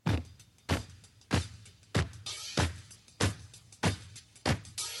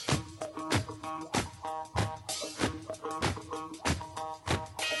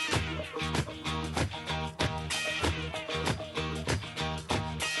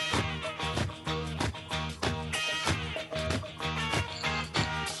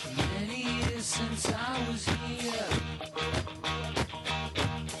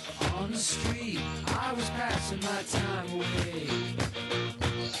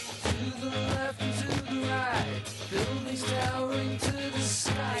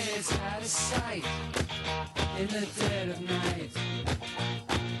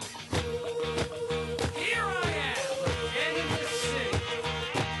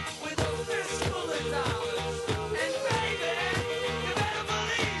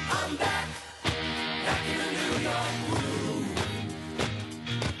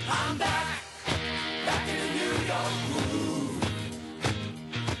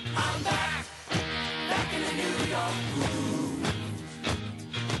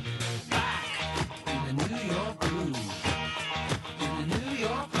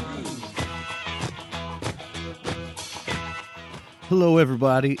Hello,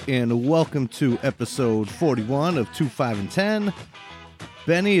 everybody, and welcome to episode 41 of 2, 5, and 10.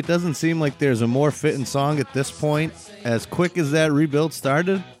 Benny, it doesn't seem like there's a more fitting song at this point. As quick as that rebuild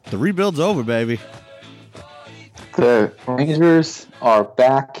started, the rebuild's over, baby. The Rangers are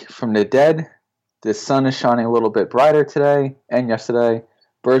back from the dead. The sun is shining a little bit brighter today and yesterday.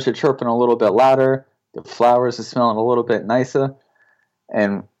 Birds are chirping a little bit louder. The flowers are smelling a little bit nicer.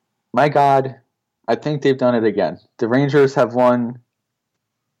 And my God, I think they've done it again. The Rangers have won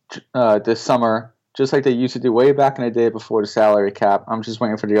this summer, just like they used to do way back in the day before the salary cap. I'm just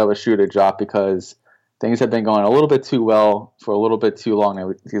waiting for the other shoe to drop because things have been going a little bit too well for a little bit too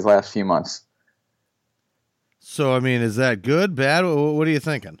long these last few months. So, I mean, is that good, bad? What are you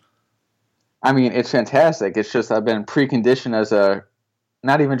thinking? I mean, it's fantastic. It's just I've been preconditioned as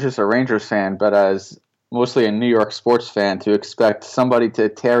not even just a Rangers fan, but as mostly a New York sports fan to expect somebody to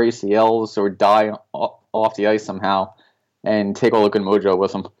tear ACLs or die off the ice somehow and take all the good mojo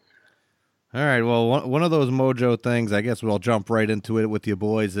with them. All right, well, one of those mojo things, I guess we'll jump right into it with you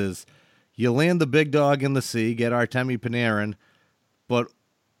boys, is you land the big dog in the sea, get Artemi Panarin, but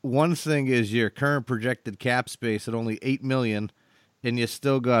one thing is your current projected cap space at only $8 million, and you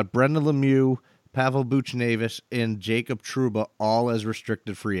still got Brendan Lemieux, Pavel Buchnevich, and Jacob Trouba all as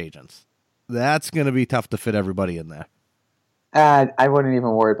restricted free agents. That's going to be tough to fit everybody in there. I wouldn't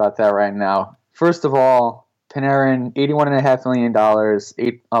even worry about that right now. First of all, Panarin, $81.5 million,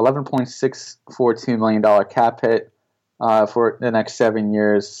 $11.642 million cap hit for the next 7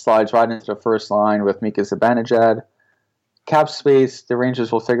 years, slides right into the first line with Mika Zibanejad. Cap space, the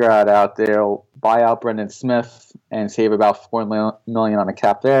Rangers will figure that out. They'll buy out Brendan Smith and save about $4 million on the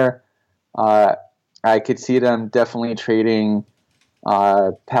cap there. I could see them definitely trading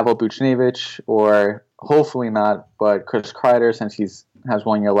Pavel Buchnevich, or hopefully not, but Chris Kreider, since he has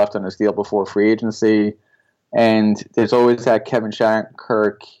 1 year left on his deal before free agency. And there's always that Kevin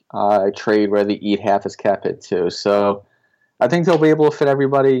Shattenkirk trade where they eat half his cap hit too. So I think they'll be able to fit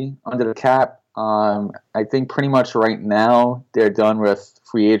everybody under the cap. I think pretty much right now they're done with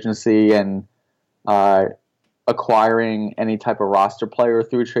free agency and acquiring any type of roster player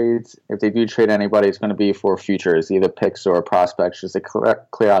through trades. If they do trade anybody, it's going to be for futures, either picks or prospects, just to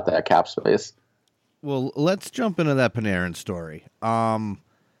clear out that cap space. Well, let's jump into that Panarin story.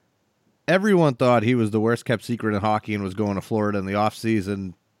 Everyone thought he was the worst kept secret in hockey and was going to Florida in the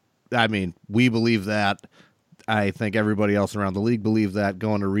offseason. I mean, we believe that. I think everybody else around the league believed that,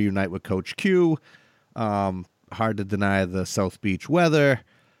 going to reunite with Coach Q. Hard to deny the South Beach weather.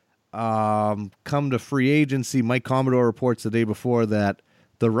 Come to free agency, Mike Commodore reports the day before that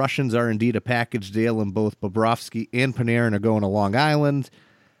the Russians are indeed a package deal and both Bobrovsky and Panarin are going to Long Island.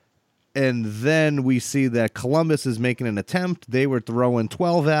 And then we see that Columbus is making an attempt. They were throwing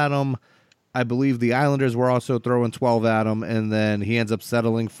 12 at him. I believe the Islanders were also throwing 12 at him, and then he ends up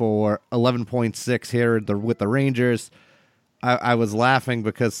settling for 11.6 here with the Rangers. I was laughing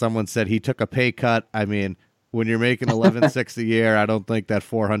because someone said he took a pay cut. I mean, when you're making 11.6 a year, I don't think that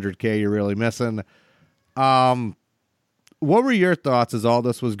 $400K you're really missing. What were your thoughts as all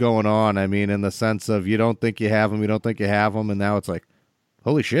this was going on? I mean, in the sense of you don't think you have him, and now it's like,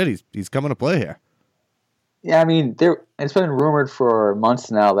 holy shit, he's coming to play here. Yeah, I mean, it's been rumored for months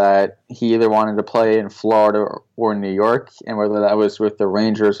now that he either wanted to play in Florida or New York, and whether that was with the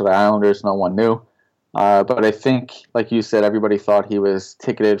Rangers or the Islanders, no one knew. But I think, like you said, everybody thought he was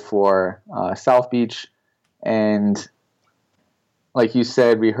ticketed for South Beach, and like you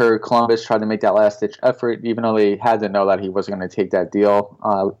said, we heard Columbus tried to make that last-ditch effort, even though they had to know that he wasn't going to take that deal.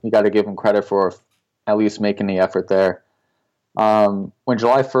 You got to give him credit for at least making the effort there. When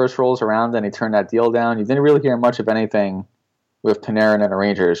July 1st rolls around and he turned that deal down, you didn't really hear much of anything with Panarin and the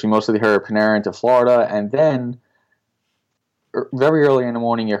Rangers. You mostly heard Panarin to Florida, and then very early in the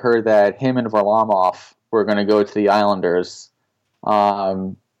morning you heard that him and Varlamov were going to go to the Islanders.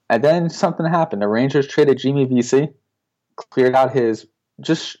 And then something happened. The Rangers traded Jimmy Vesey, cleared out his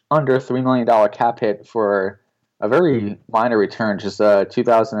just under $3 million cap hit for a very minor return, just a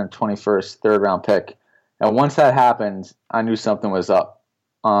 2021 third-round pick. And once that happened, I knew something was up,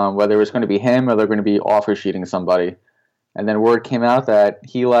 whether it was going to be him or they're going to be offer sheeting somebody. And then word came out that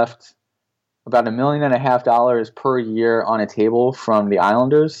he left about $1.5 million per year on a table from the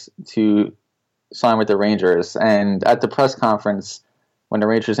Islanders to sign with the Rangers. And at the press conference, when the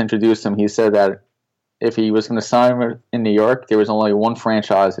Rangers introduced him, he said that if he was going to sign in New York, there was only one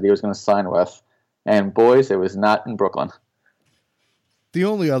franchise that he was going to sign with. And boys, it was not in Brooklyn. The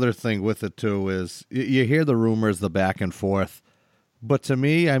only other thing with it, too, is you hear the rumors, the back and forth. But to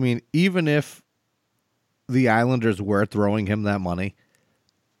me, I mean, even if the Islanders were throwing him that money,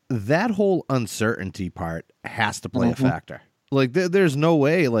 that whole uncertainty part has to play a factor. Like, there's no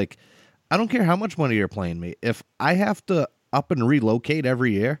way, like, I don't care how much money you're paying me. If I have to up and relocate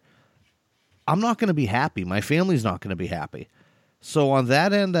every year, I'm not going to be happy. My family's not going to be happy. So on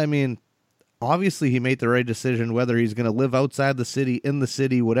that end, I mean, obviously he made the right decision, whether he's going to live outside the city, in the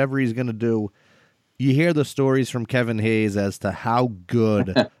city, whatever he's going to do. You hear the stories from Kevin Hayes as to how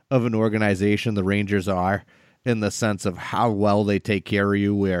good of an organization the Rangers are, in the sense of how well they take care of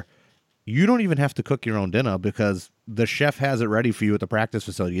you, where you don't even have to cook your own dinner because the chef has it ready for you at the practice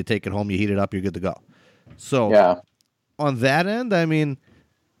facility. You take it home, you heat it up, you're good to go. So on that end, I mean,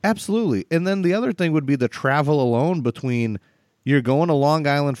 absolutely. And then the other thing would be the travel alone between you're going to Long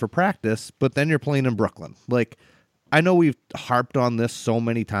Island for practice, but then you're playing in Brooklyn. Like, I know we've harped on this so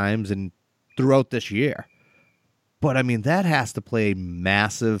many times and throughout this year, but I mean, that has to play a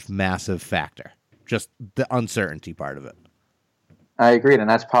massive, massive factor. Just the uncertainty part of it. I agreed, and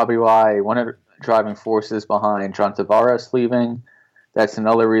that's probably why one of the driving forces behind John Tavares leaving. That's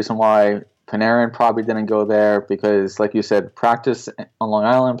another reason why Panarin probably didn't go there, because, like you said, practice on Long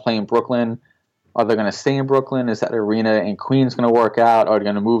Island, playing Brooklyn. Are they going to stay in Brooklyn? Is that arena in Queens going to work out? Are they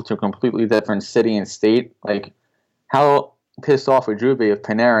going to move to a completely different city and state? Like, how pissed off would you be if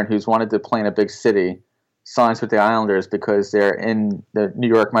Panarin, who's wanted to play in a big city, signs with the Islanders because they're in the New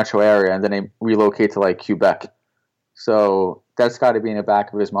York metro area and then they relocate to, like, Quebec? So that's got to be in the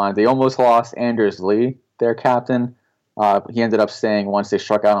back of his mind. They almost lost Anders Lee, their captain. He ended up staying once they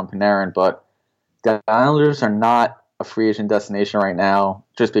struck out on Panarin, but the Islanders are not a free agent destination right now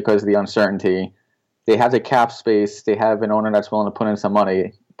just because of the uncertainty. They have the cap space. They have an owner that's willing to put in some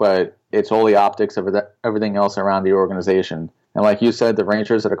money, but it's all the optics of everything else around the organization. And like you said, the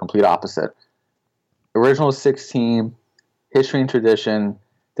Rangers are the complete opposite. Original six team, history and tradition.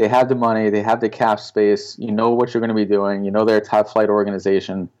 They have the money. They have the cap space. You know what you're going to be doing. You know they're a top flight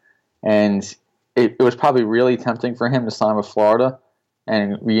organization. And it was probably really tempting for him to sign with Florida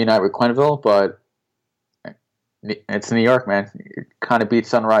and reunite with Quenneville, but it's New York, man. It kind of beats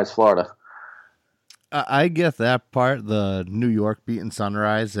Sunrise, Florida. I get that part, the New York beating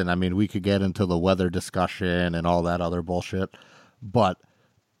Sunrise, and I mean, we could get into the weather discussion and all that other bullshit, but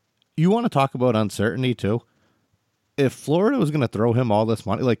you want to talk about uncertainty too? If Florida was going to throw him all this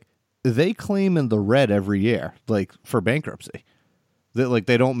money, like, they claim in the red every year, like, for bankruptcy. That, like,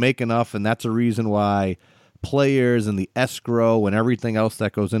 they don't make enough, and that's a reason why players and the escrow and everything else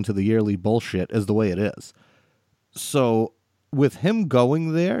that goes into the yearly bullshit is the way it is. So with him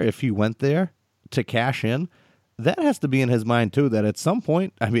going there, if he went there to cash in, that has to be in his mind too, that at some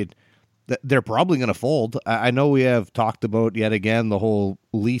point, I mean, they're probably going to fold. I know we have talked about yet again the whole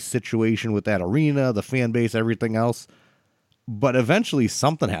lease situation with that arena, the fan base, everything else, but eventually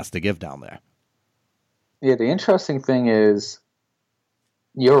something has to give down there. Yeah, the interesting thing is,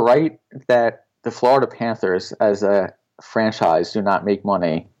 you're right that the Florida Panthers as a franchise do not make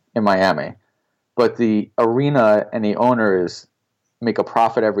money in Miami, but the arena and the owners make a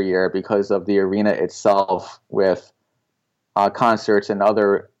profit every year because of the arena itself, with concerts and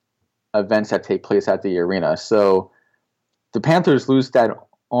other events that take place at the arena. So the Panthers lose that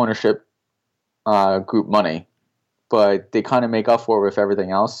ownership group money, but they kind of make up for it with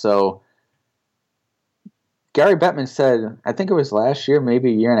everything else. So Gary Bettman said, I think it was last year, maybe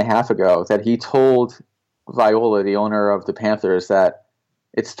a year and a half ago, that he told Viola, the owner of the Panthers, that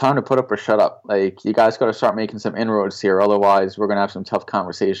it's time to put up or shut up. Like, you guys got to start making some inroads here. Otherwise, we're going to have some tough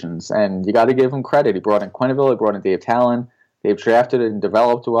conversations. And you got to give him credit. He brought in Quenneville. He brought in Dave Talon. They've drafted and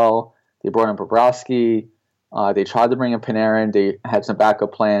developed well. They brought in Bobrovsky. They tried to bring in Panarin. They had some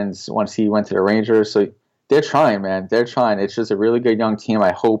backup plans once he went to the Rangers. So they're trying, man. They're trying. It's just a really good young team.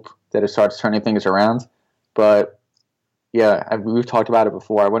 I hope that it starts turning things around. But, yeah, we've talked about it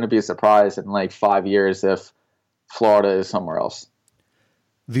before. I wouldn't be surprised in like 5 years if Florida is somewhere else.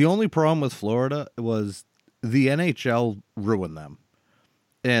 The only problem with Florida was the NHL ruined them.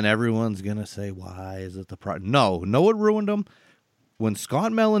 And everyone's going to say, why is it the problem? No, what ruined them? When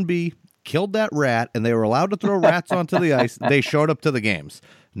Scott Mellenby killed that rat and they were allowed to throw rats onto the ice, they showed up to the games.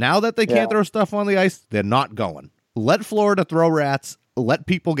 Now that they can't throw stuff on the ice, they're not going. Let Florida throw rats. Let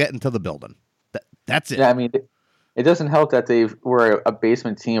people get into the building. That's it. Yeah, I mean, it doesn't help that they were a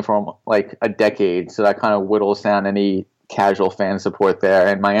basement team for like a decade, so that kind of whittles down any casual fan support there.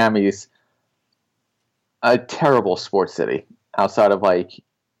 And Miami's a terrible sports city outside of like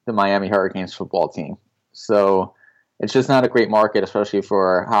the Miami Hurricanes football team. So it's just not a great market, especially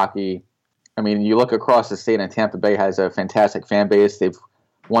for hockey. I mean, you look across the state, and Tampa Bay has a fantastic fan base. They've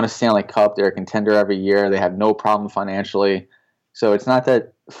won a Stanley Cup. They're a contender every year. They have no problem financially. So it's not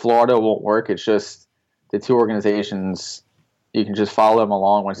that Florida won't work. It's just the two organizations, you can just follow them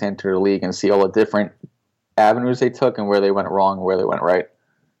along once they enter the league and see all the different avenues they took and where they went wrong and where they went right.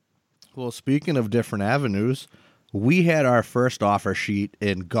 Well, speaking of different avenues, we had our first offer sheet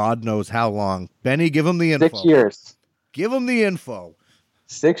in God knows how long. Benny, give him the info. 6 years. Give him the info.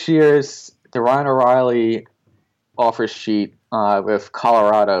 6 years. The Ryan O'Reilly offer sheet with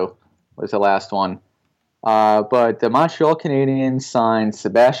Colorado was the last one. But the Montreal Canadiens signed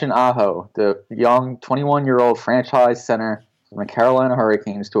Sebastian Aho, the young 21-year-old franchise center from the Carolina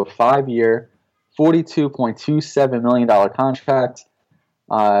Hurricanes, to a 5-year, $42.27 million contract.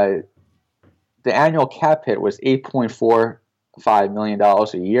 The annual cap hit was $8.45 million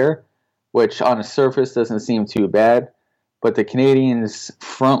a year, which on the surface doesn't seem too bad. But the Canadiens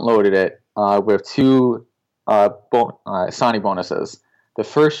front-loaded it with two signing bonuses. The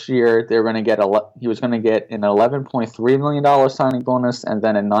first year, he was going to get an $11.3 million signing bonus and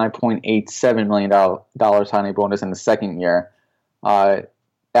then a $9.87 million signing bonus in the second year.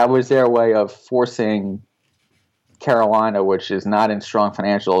 That was their way of forcing Carolina, which is not in strong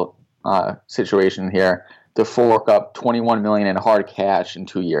financial situation here, to fork up $21 million in hard cash in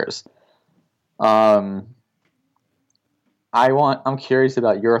 2 years. I'm curious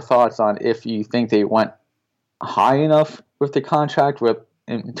about your thoughts on if you think they went high enough with the contract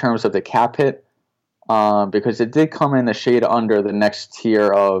in terms of the cap hit, because it did come in a shade under the next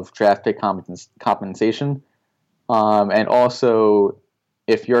tier of draft pick compensation. And also,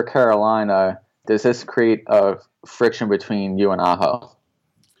 if you're Carolina, does this create a friction between you and Aho?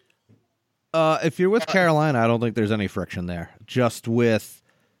 If you're with Carolina, I don't think there's any friction there. Just with,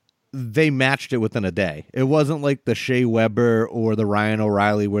 they matched it within a day. It wasn't like the Shea Weber or the Ryan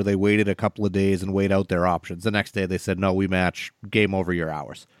O'Reilly where they waited a couple of days and weighed out their options. The next day they said, no, we match, game over your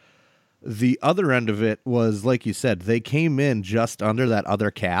hours. The other end of it was, like you said, they came in just under that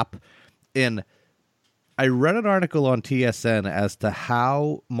other cap. And I read an article on TSN as to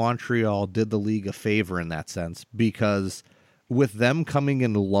how Montreal did the league a favor in that sense, because with them coming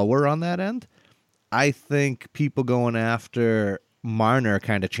in lower on that end, I think people going after Marner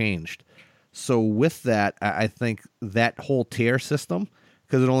kind of changed. So with that, I think that whole tier system,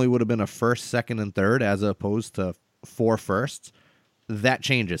 because it only would have been a first, second, and third as opposed to 4 firsts, that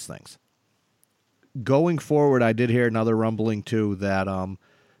changes things. Going forward, I did hear another rumbling too that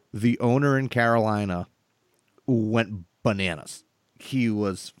the owner in Carolina went bananas. He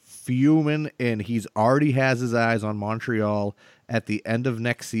was fuming, and he's already has his eyes on Montreal at the end of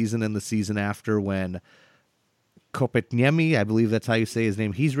next season and the season after, when Kopetniemi, I believe that's how you say his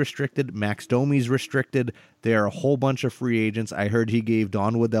name, he's restricted. Max Domi's restricted. There are a whole bunch of free agents. I heard he gave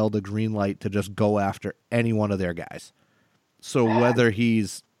Don Waddell the green light to just go after any one of their guys. So whether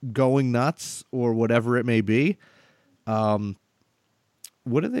he's going nuts or whatever it may be,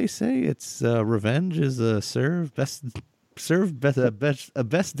 what do they say? It's revenge is a best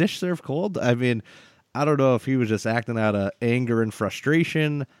dish served cold. I mean, I don't know if he was just acting out of anger and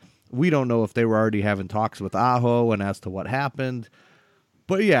frustration. We don't know if they were already having talks with Aho and as to what happened.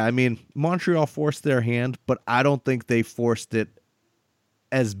 But yeah, I mean, Montreal forced their hand, but I don't think they forced it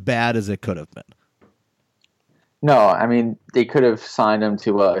as bad as it could have been. No, I mean, they could have signed him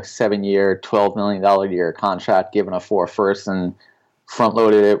to a 7-year, $12 million a year contract, given a 4 first, and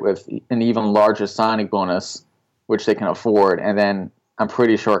front-loaded it with an even larger signing bonus, which they can afford. And then I'm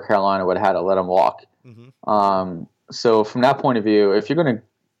pretty sure Carolina would have had to let him walk. Mm-hmm. So from that point of view, if you're gonna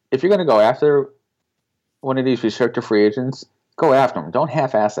go after one of these restricted free agents, go after them. Don't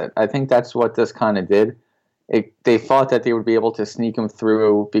half-ass it. I think that's what this kind of did. They thought that they would be able to sneak him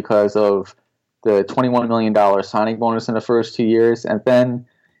through because of the $21 million signing bonus in the first 2 years. And then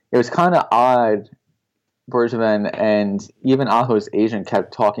it was kind of odd. Bergevin and even Aho's agent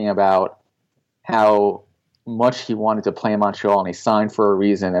kept talking about how much he wanted to play in Montreal, and he signed for a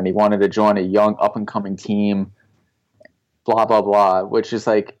reason, and he wanted to join a young up-and-coming team, blah, blah, blah, which is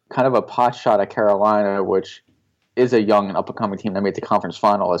like kind of a pot shot at Carolina, which is a young and up-and-coming team that made the conference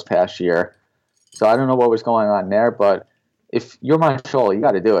final this past year. So I don't know what was going on there, but if you're Montreal, you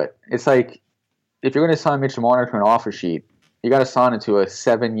got to do it. It's like, if you're going to sign Mitch Marner to an offer sheet, you got to sign it to a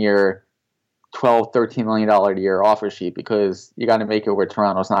 7-year, $12, $13 million a year offer sheet, because you got to make it where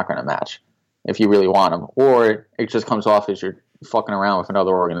Toronto's not going to match if you really want him, or it just comes off as you're fucking around with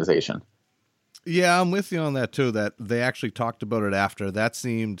another organization. Yeah, I'm with you on that too, that they actually talked about it after. That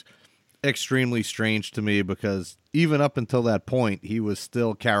seemed extremely strange to me, because even up until that point, he was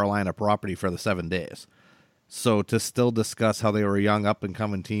still Carolina property for the 7 days. So to still discuss how they were a young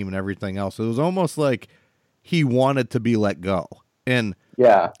up-and-coming team and everything else, it was almost like he wanted to be let go. And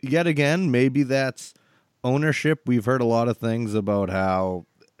Yeah. yet again, maybe that's ownership. We've heard a lot of things about how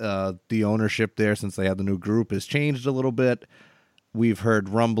the ownership there, since they had the new group, has changed a little bit. We've heard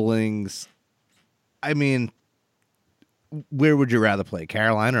rumblings. I mean, where would you rather play,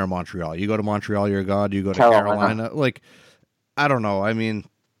 Carolina or Montreal? You go to Montreal, you're a god. You go to Carolina. Like, I don't know. I mean,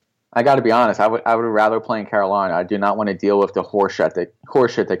 I got to be honest. I would rather play in Carolina. I do not want to deal with the horseshit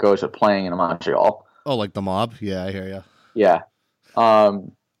that goes with playing in Montreal. Oh, like the mob? Yeah, I hear you. Yeah.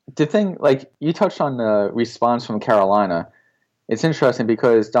 The thing, like you touched on the response from Carolina. It's interesting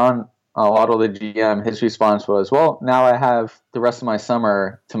because Don Otto, the GM, his response was, "Well, now I have the rest of my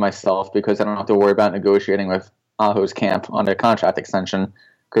summer to myself because I don't have to worry about negotiating with Aho's camp on a contract extension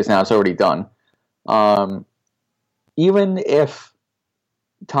because now it's already done." Even if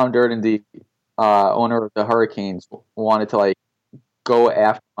Tom Durden, the owner of the Hurricanes, wanted to like go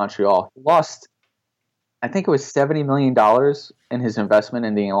after Montreal, he lost, I think it was $70 million in his investment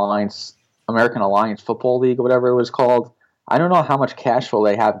in the American Alliance Football League or whatever it was called. I don't know how much cash flow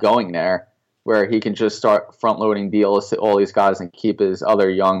they have going there where he can just start front-loading deals to all these guys and keep his other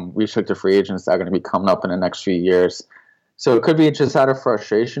young restricted free agents that are going to be coming up in the next few years. So it could be just out of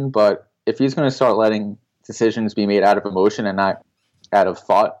frustration, but if he's going to start letting decisions be made out of emotion and not out of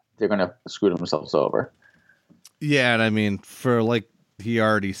thought, they're going to screw themselves over. Yeah, and I mean, for like he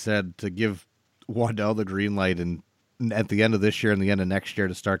already said, to give Waddell the green light and at the end of this year and the end of next year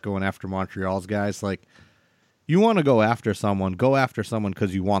to start going after Montreal's guys, like, you want to go after someone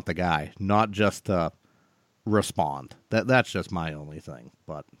because you want the guy, not just to respond. That's just my only thing.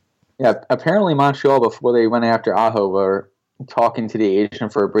 But yeah, apparently Montreal, before they went after Aho, were talking to the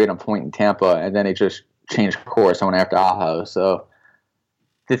agent for Braden Point in Tampa, and then they just changed course and went after Aho. So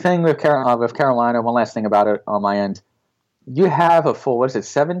the thing with Carolina, one last thing about it on my end, you have a full,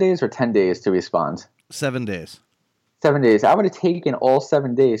 7 days or 10 days to respond? 7 days. 7 days. I would have taken all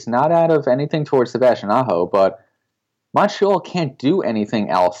 7 days, not out of anything towards Sebastian Aho, but Montreal can't do anything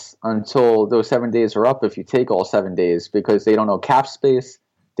else until those 7 days are up if you take all 7 days because they don't know cap space.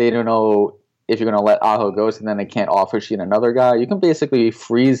 They don't know if you're going to let Aho go, so then they can't offer sheet another guy. You can basically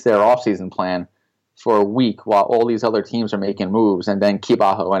freeze their offseason plan for a week while all these other teams are making moves and then keep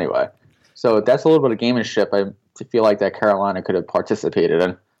Aho anyway. So that's a little bit of gamemanship I feel like that Carolina could have participated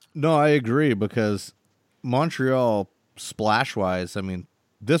in. No, I agree because Montreal, splash-wise, I mean,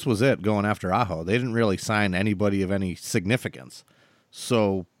 this was it going after Aho. They didn't really sign anybody of any significance.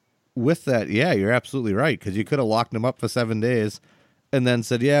 So with that, yeah, you're absolutely right because you could have locked him up for 7 days and then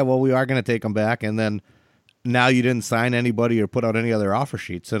said, yeah, well, we are going to take him back. And then now you didn't sign anybody or put out any other offer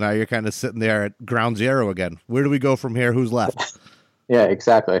sheets. So now you're kind of sitting there at ground zero again. Where do we go from here? Who's left? Yeah,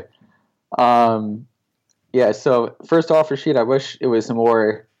 exactly. Yeah, so first offer sheet, I wish it was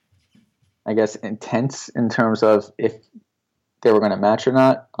more, I guess, intense in terms of if they were going to match or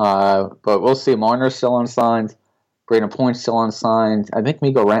not. But we'll see. Marner's still unsigned. Braden Point's still unsigned. I think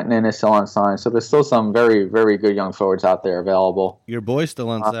Mikko Rantanen is still unsigned. So there's still some very, very good young forwards out there available. Your boy's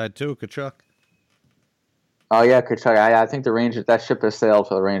still unsigned too, Tkachuk. Oh, yeah, Tkachuk. I think the Rangers, that ship has sailed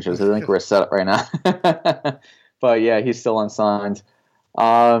for the Rangers. I think we're set up right now. But, yeah, he's still unsigned.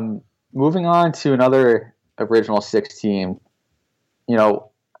 Moving on to another original six team, you know,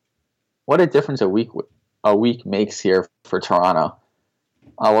 what a difference a week makes here for Toronto.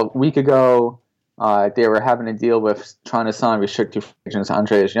 A week ago, they were having to deal with trying to sign restricted free agents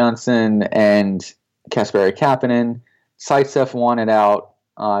Andreas Johnsson and Kasperi Kapanen. Zaitsev wanted out.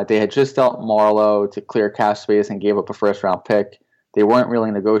 They had just dealt Marlowe to clear cap space and gave up a first-round pick. They weren't really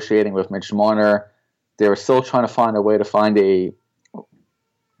negotiating with Mitch Marner. They were still trying to find a way to find a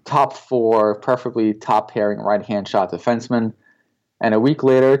top four, preferably top-pairing right-hand shot defenseman. And a week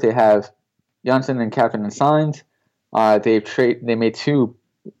later, they have Johnsson and Kapanen signed. They made two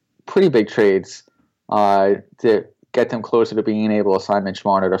pretty big trades to get them closer to being able to sign Mitch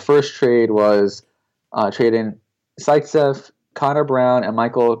Marner. The first trade was trading Zaitsev, Connor Brown, and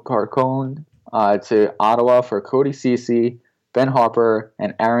Michael Carcone to Ottawa for Cody Ceci, Ben Harper,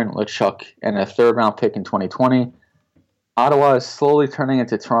 and Aaron Lachuk, and a third-round pick in 2020. Ottawa is slowly turning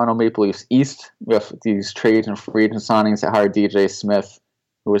into Toronto Maple Leafs East with these trades and free agent signings that hired DJ Smith,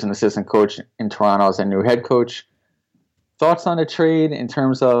 who was an assistant coach in Toronto, as a new head coach. Thoughts on the trade in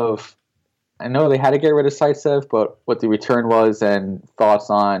terms of, I know they had to get rid of Zaitsev, but what the return was, and thoughts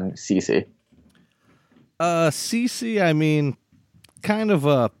on Ceci? Ceci, I mean, kind of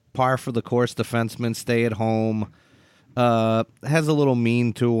a par for the course defenseman, stay at home, has a little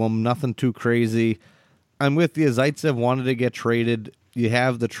mean to him, nothing too crazy. I'm with you. Zaitsev wanted to get traded. You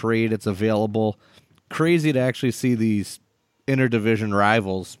have the trade. It's available. crazy to actually see these interdivision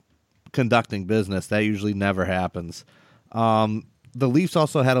rivals conducting business. That usually never happens. The Leafs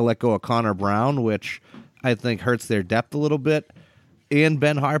also had to let go of Connor Brown, which I think hurts their depth a little bit, and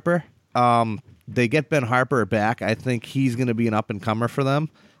Ben Harper. They get Ben Harper back. I think he's going to be an up-and-comer for them,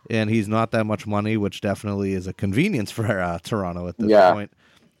 and he's not that much money, which definitely is a convenience for Toronto at this point.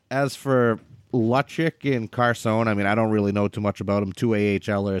 As for Lucic and Carson, I mean, I don't really know too much about them, two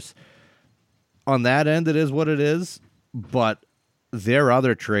AHLers. On that end, it is what it is, but their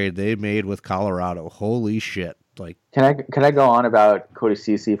other trade they made with Colorado, holy shit. Like, can I go on about Cody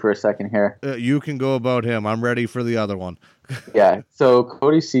Ceci for a second here? You can go about him. I'm ready for the other one. Yeah, so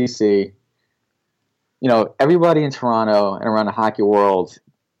Cody Ceci, everybody in Toronto and around the hockey world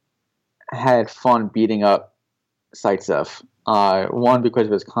had fun beating up Zaitsev. One, because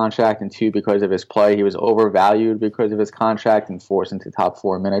of his contract, and two, because of his play. He was overvalued because of his contract and forced into top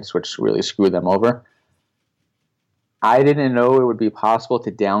 4 minutes, which really screwed them over. I didn't know it would be possible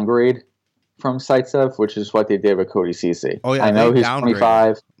to downgrade from Zaitsev, which is what they did with Cody Ceci. Oh, yeah, I know he's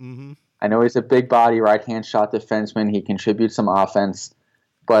 25. Mm-hmm. I know he's a big body, right-hand shot defenseman. He contributes some offense.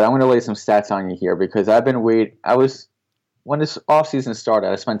 But I'm going to lay some stats on you here because when this offseason started,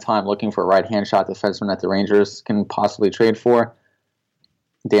 I spent time looking for a right-hand shot defenseman that the Rangers can possibly trade for.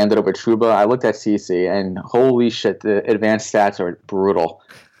 They ended up with Trouba. I looked at Ceci, and holy shit, the advanced stats are brutal.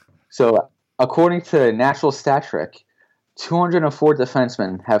 So according to Natural Stat Trick, 204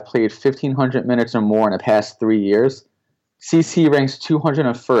 defensemen have played 1,500 minutes or more in the past 3 years. Ceci ranks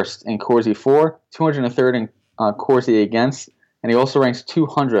 201st in Corsi for, 203rd in Corsi against, and he also ranks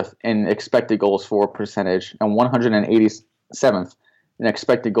 200th in expected goals for percentage and 187th in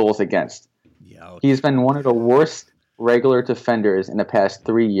expected goals against. Yo. He's been one of the worst regular defenders in the past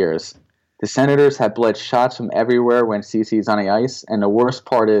 3 years. The Senators have bled shots from everywhere when Ceci's on the ice, and the worst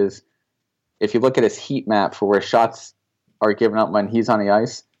part is, if you look at his heat map for where shots are given up when he's on the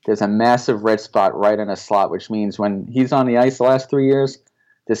ice, there's a massive red spot right in a slot, which means when he's on the ice the last 3 years,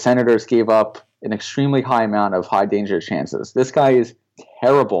 the Senators gave up an extremely high amount of high danger chances. This guy is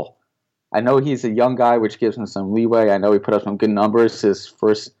terrible. I know he's a young guy, which gives him some leeway. I know he put up some good numbers his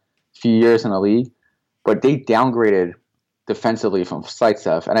first few years in the league, but they downgraded defensively from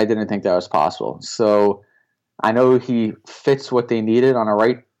Zaitsev, and I didn't think that was possible. So I know he fits what they needed on a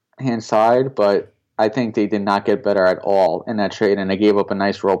right-hand side, but I think they did not get better at all in that trade, and they gave up a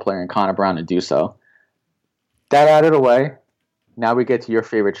nice role player in Connor Brown to do so. That out of the way, now we get to your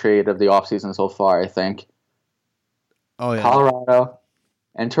favorite trade of the offseason so far, I think. Oh, yeah. Colorado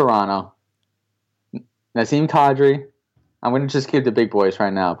and Toronto. Nazem Kadri. I'm going to just give the big boys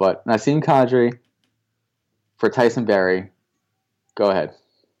right now, but Nazem Kadri for Tyson Barrie. Go ahead.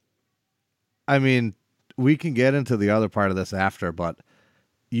 I mean, we can get into the other part of this after, but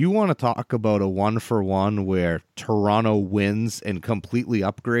you want to talk about a 1-for-1 where Toronto wins and completely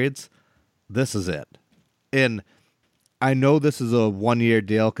upgrades? This is it. And I know this is a 1-year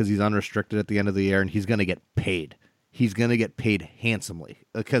deal because he's unrestricted at the end of the year, and he's going to get paid. He's going to get paid handsomely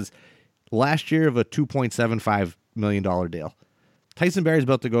because last year of a $2.75 million deal, Tyson Barrie's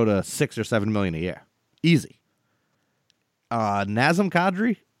about to go to $6 or $7 million a year. Easy. Nazem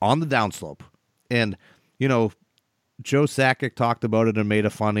Kadri on the downslope. And, Joe Sakic talked about it and made it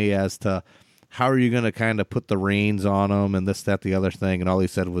funny as to how are you going to kind of put the reins on him and this, that, the other thing. And all he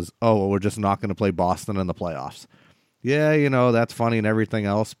said was, well, we're just not going to play Boston in the playoffs. Yeah, that's funny and everything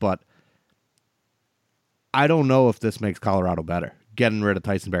else, but I don't know if this makes Colorado better, getting rid of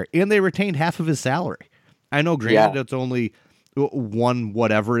Tyson Barrie. And they retained half of his salary. I know, granted, It's only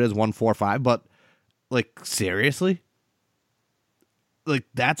whatever it is, 145, but, seriously?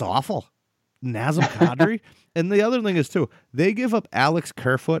 That's awful. Nazem Kadri? And the other thing is, too, they give up Alex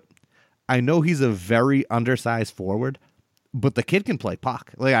Kerfoot. I know he's a very undersized forward, but the kid can play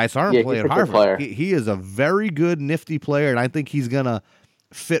puck. I saw him play at Harvard. He is a very good, nifty player, and I think he's going to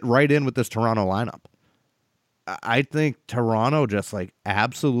fit right in with this Toronto lineup. I think Toronto just,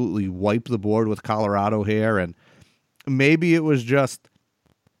 absolutely wiped the board with Colorado here, and maybe it was just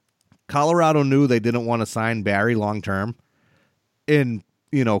Colorado knew they didn't want to sign Barrie long-term, and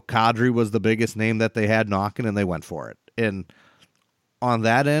Kadri was the biggest name that they had knocking, and they went for it. And on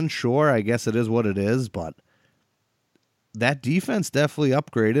that end, sure, I guess it is what it is, but that defense definitely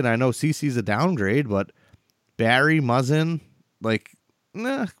upgraded. I know Ceci's a downgrade, but Barrie, Muzzin, we're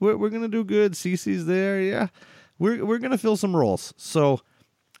going to do good. Ceci's there, yeah. We're going to fill some roles. So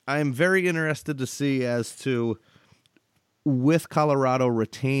I'm very interested to see as to, with Colorado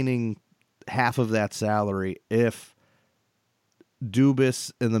retaining half of that salary, if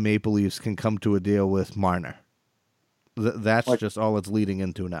Dubas and the Maple Leafs can come to a deal with Marner. That's just all it's leading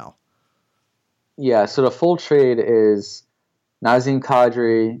into now. Yeah, so the full trade is Nazem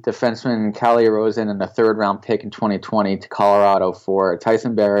Kadri, defenseman Calle Rosen, and a third-round pick in 2020 to Colorado for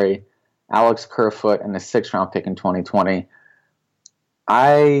Tyson Barrie, Alex Kerfoot, and a sixth-round pick in 2020.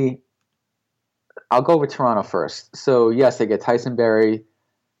 I'll go with Toronto first. So, yes, they get Tyson Barrie.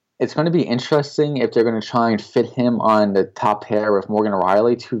 It's going to be interesting if they're going to try and fit him on the top pair with Morgan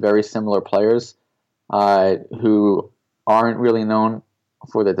Rielly, two very similar players who aren't really known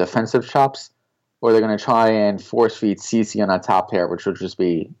for the defensive chops, or they're going to try and force feed Ceci on that top pair, which would just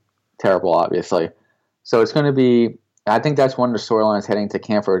be terrible, obviously. So it's going to be, I think that's one of the storylines heading to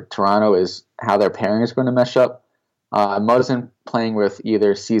camp for Toronto is how their pairing is going to mesh up. Muzzin playing with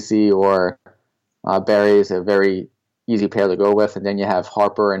either Ceci or Barrie is a very easy pair to go with, and then you have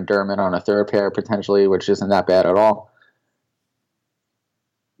Harper and Dermott on a third pair potentially, which isn't that bad at all.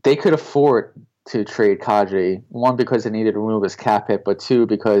 They could afford to trade Kadri, one because they needed to remove his cap hit, but two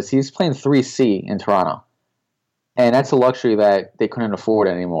because he's playing 3C in Toronto, and that's a luxury that they couldn't afford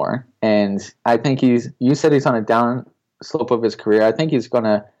anymore. And I think you said he's on a down slope of his career. I think he's going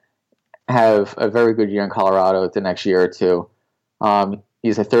to have a very good year in Colorado the next year or two.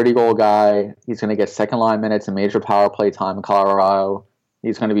 He's a 30-goal guy. He's going to get second-line minutes and major power play time in Colorado.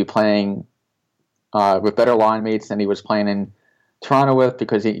 He's going to be playing with better line mates than he was playing in Toronto with,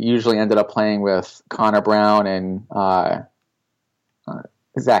 because he usually ended up playing with Connor Brown and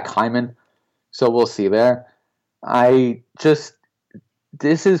Zach Hyman. So we'll see there. This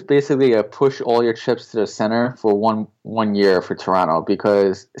is basically a push all your chips to the center for one year for Toronto,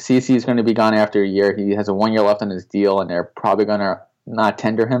 because CC is going to be gone after a year. He has a 1 year left on his deal, and they're probably going to not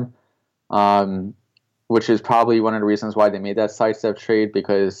tender him, which is probably one of the reasons why they made that sidestep trade,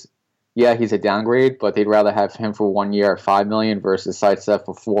 because yeah, he's a downgrade, but they'd rather have him for 1 year at $5 million versus sidestep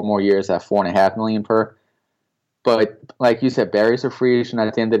for 4 more years at $4.5 million per. But like you said, Barry's a free agent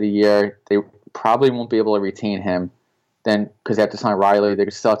at the end of the year. They probably won't be able to retain him then, because they have to sign Rielly. They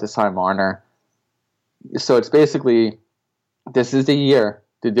still have to sign Marner. So it's basically, this is the year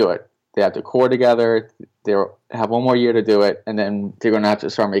to do it. They have to core together. They have 1 more year to do it, and then they're going to have to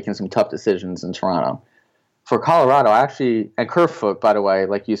start making some tough decisions in Toronto. For Colorado, actually, and Kerfoot, by the way,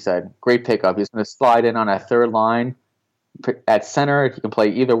 like you said, great pickup. He's going to slide in on a third line. At center, he can play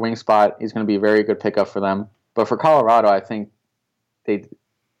either wing spot. He's going to be a very good pickup for them. But for Colorado, I think they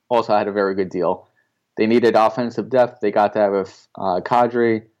also had a very good deal. They needed offensive depth. They got that with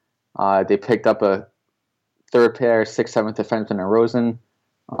Kadri. They picked up a third pair, 6th, 7th defenseman in Rosen.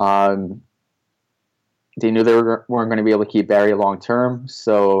 They knew they weren't going to be able to keep Barrie long term,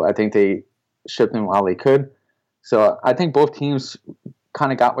 so I think they shipped him while they could. So I think both teams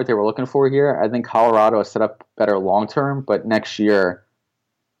kind of got what they were looking for here. I think Colorado is set up better long term, but next year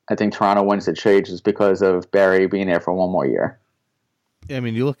I think Toronto wins the trade just because of Barrie being there for 1 more year. I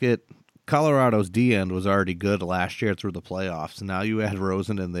mean, you look at Colorado's D end was already good last year through the playoffs. Now you add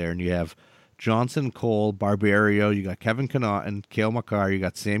Rosen in there, and you have Johnson, Cole, Barberio, you got Kevin Connaughton, Cale Makar, you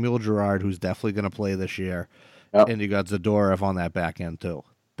got Samuel Girard, who's definitely going to play this year, and you got Zadorov on that back end too.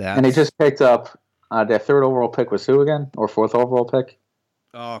 And they just picked up their 3rd overall pick was who again? Or 4th overall pick?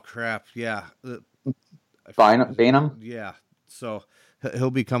 Oh, crap, yeah. Bainham? Yeah, so he'll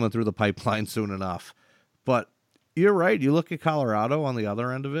be coming through the pipeline soon enough. But you're right, you look at Colorado on the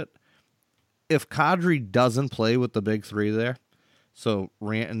other end of it. If Kadri doesn't play with the big three there, so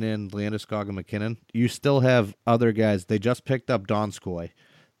Rantanen, Landeskog, and McKinnon, you still have other guys. They just picked up Donskoy.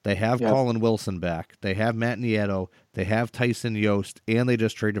 They have Colin Wilson back. They have Matt Nieto. They have Tyson Yost, and they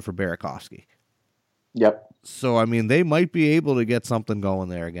just traded for Burakovsky. Yep. So, I mean, they might be able to get something going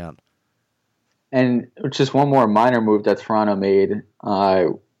there again. And just one more minor move that Toronto made.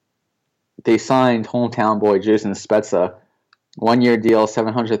 They signed hometown boy Jason Spezza. 1 year deal,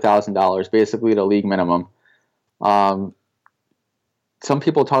 $700,000, basically the league minimum. Some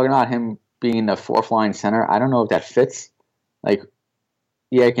people talking about him being the 4th line center. I don't know if that fits. Like,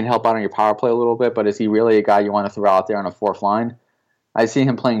 yeah, he can help out on your power play a little bit, but is he really a guy you want to throw out there on a 4th line? I see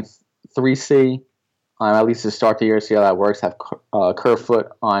him playing 3C, at least to start the year, see how that works. Have Kerfoot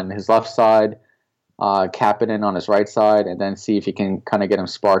on his left side, Kapanen on his right side, and then see if he can kind of get him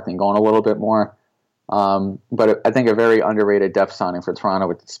sparked and going a little bit more. But I think a very underrated depth signing for Toronto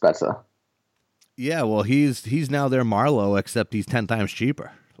with Spezza. Yeah, well, he's now their Marleau, except he's 10 times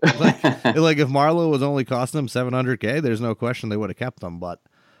cheaper. Like if Marleau was only costing them $700K, there's no question they would have kept them. But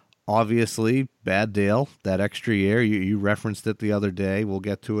obviously, bad deal. That extra year, you referenced it the other day. We'll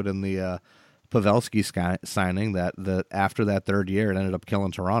get to it in the Pavelski signing. That after that 3rd year, it ended up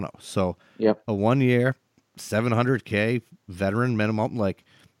killing Toronto. So a 1 year, $700K veteran minimum, like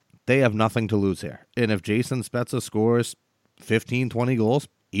they have nothing to lose here. And if Jason Spezza scores 15, 20 goals,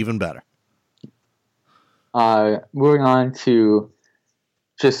 even better. Moving on to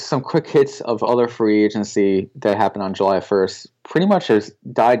just some quick hits of other free agency that happened on July 1st. Pretty much has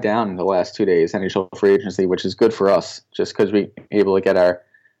died down in the last 2 days, NHL free agency, which is good for us just because we're able to get our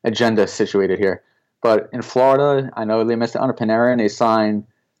agenda situated here. But in Florida, I know they missed it under Panarin. They signed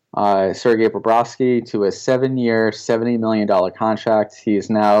Sergei Bobrovsky to a 7-year, $70 million contract. He is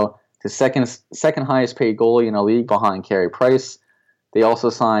now the second highest paid goalie in the league behind Carey Price. They also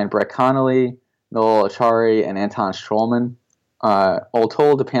signed Brett Connolly, Noel Acciari, and Anton Strowman. All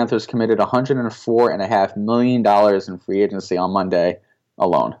told, the Panthers committed $104.5 million in free agency on Monday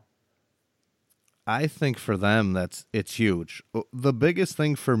alone. I think for them, it's huge. The biggest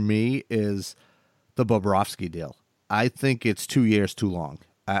thing for me is the Bobrovsky deal. I think it's 2 years too long.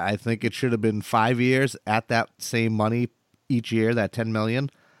 I think it should have been 5 years at that same money each year, that $10 million.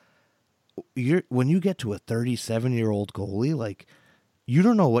 When you get to a 37-year-old goalie, like, you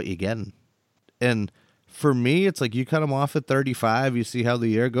don't know what you're getting. And for me, it's like you cut him off at 35, you see how the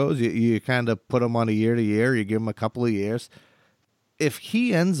year goes, you kind of put him on a year to year, you give him a couple of years. If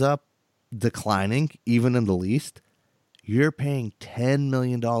he ends up declining, even in the least, you're paying $10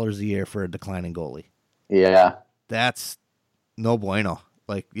 million a year for a declining goalie. Yeah. That's no bueno.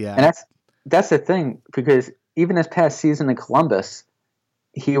 Like, yeah. And that's the thing, because even this past season in Columbus,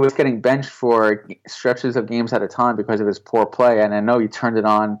 he was getting benched for stretches of games at a time because of his poor play. And I know he turned it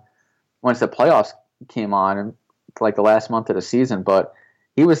on once the playoffs came on, and like the last month of the season, but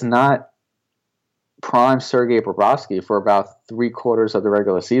he was not prime Sergei Bobrovsky for about 3/4 of the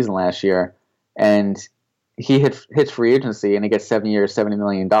regular season last year. And he hits free agency and he gets 7 years, $70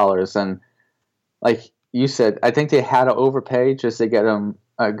 million. And like you said, I think they had to overpay just to get him,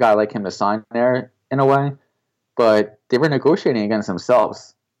 a guy like him, to sign there in a way. But they were negotiating against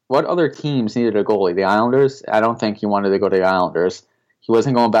themselves. What other teams needed a goalie? The Islanders? I don't think he wanted to go to the Islanders. He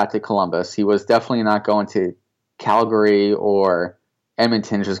wasn't going back to Columbus. He was definitely not going to Calgary or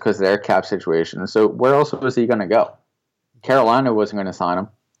Edmonton just because of their cap situation. So where else was he going to go? Carolina wasn't going to sign him.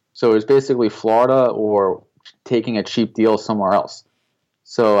 So it was basically Florida or taking a cheap deal somewhere else.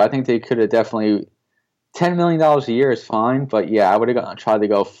 So I think they could have definitely $10 million a year is fine, but yeah, I would have tried to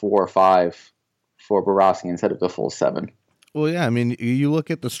go 4 or 5 for Bobrovsky instead of the full 7. Well, yeah, I mean, you look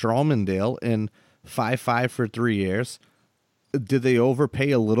at the Strowman deal and 5-5 for 3 years. Did they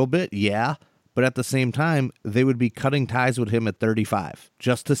overpay a little bit? Yeah. But at the same time, they would be cutting ties with him at 35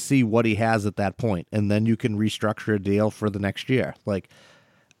 just to see what he has at that point. And then you can restructure a deal for the next year. Like,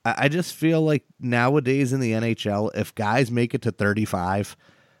 I just feel like nowadays in the NHL, if guys make it to 35,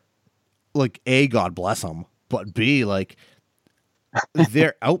 like, A, God bless them, but B, like,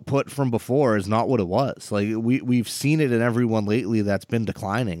 their output from before is not what it was. Like, we've seen it in everyone lately that's been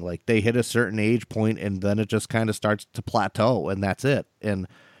declining. Like, they hit a certain age point and then it just kind of starts to plateau, and that's it. And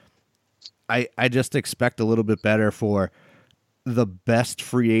I just expect a little bit better for the best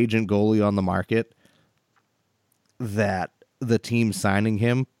free agent goalie on the market, that the team signing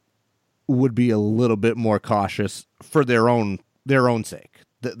him would be a little bit more cautious for their own sake.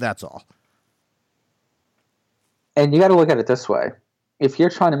 That's all. And you got to look at it this way. If you're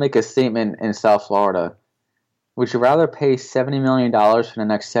trying to make a statement in South Florida, would you rather pay $70 million for the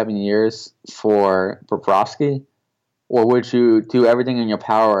next 7 years for Bobrovsky, or would you do everything in your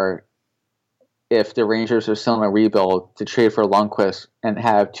power if the Rangers are still in a rebuild to trade for Lundqvist and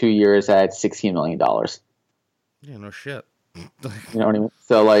have 2 years at $16 million? Yeah, no shit. You know what I mean?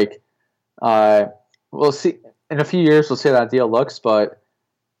 So, like, we'll see. In a few years, we'll see how that deal looks, but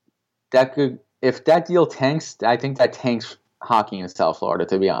that could, if that deal tanks, I think that tanks hockey in South Florida,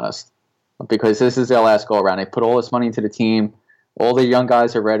 to be honest, because this is their last go-around. They put all this money into the team. All the young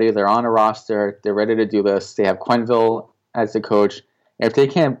guys are ready. They're on a roster. They're ready to do this. They have Quenneville as the coach. If they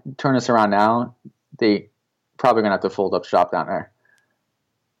can't turn this around now, they probably going to have to fold up shop down there.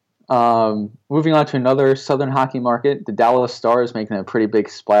 Moving on to another Southern hockey market, the Dallas Stars making a pretty big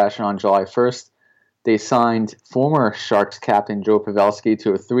splash on July 1st. They signed former Sharks captain Joe Pavelski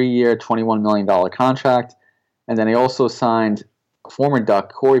to a 3-year, $21 million contract. And then they also signed former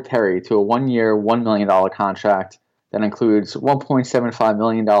Duck Corey Perry to a 1-year, $1 million contract that includes $1.75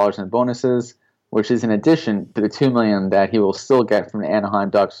 million in bonuses, which is in addition to the $2 million that he will still get from the Anaheim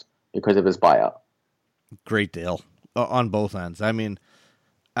Ducks because of his buyout. Great deal on both ends. I mean,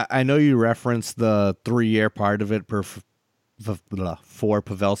 I know you referenced the 3-year part of it for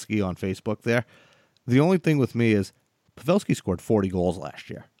Pavelski on Facebook there. The only thing with me is Pavelski scored 40 goals last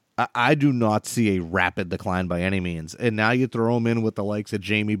year. I do not see a rapid decline by any means. And now you throw him in with the likes of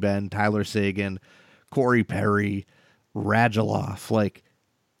Jamie Benn, Tyler Seguin, Corey Perry, Radulov. Like,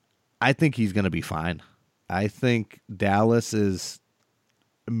 I think he's going to be fine. I think Dallas is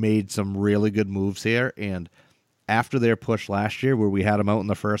made some really good moves here. And after their push last year, where we had them out in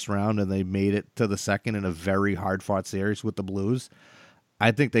the first round and they made it to the second in a very hard-fought series with the Blues,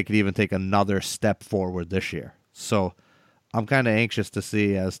 I think they could even take another step forward this year. So I'm kind of anxious to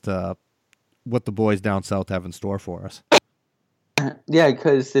see as to what the boys down south have in store for us. Yeah,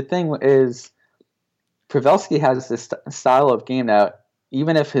 because the thing is, Pavelski has this style of game that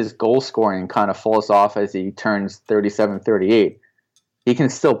even if his goal scoring kind of falls off as he turns 37, 38, he can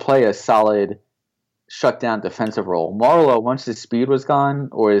still play a solid shutdown defensive role. Marleau, once his speed was gone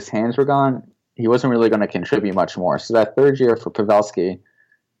or his hands were gone, he wasn't really going to contribute much more. So that third year for Pavelski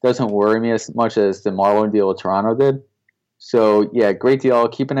doesn't worry me as much as the Marleau deal with Toronto did. So, yeah, great deal.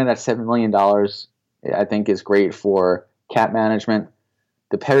 Keeping it at $7 million, I think, is great for cap management.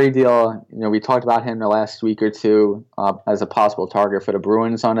 The Perry deal, we talked about him the last week or two as a possible target for the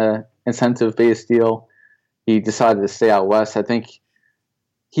Bruins on an incentive-based deal. He decided to stay out west. I think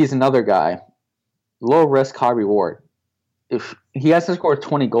he's another guy. Low risk, high reward. If he hasn't scored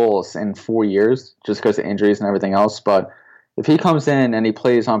 20 goals in 4 years, just because of injuries and everything else, but if he comes in and he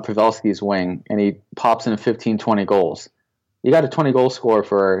plays on Pavelski's wing and he pops in 15, 20 goals, you got a 20-goal score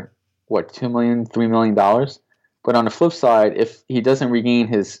for, $2 million, $3 million? But on the flip side, if he doesn't regain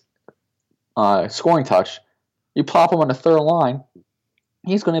his scoring touch, you plop him on the third line,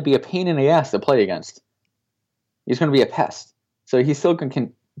 he's going to be a pain in the ass to play against. He's going to be a pest. So he still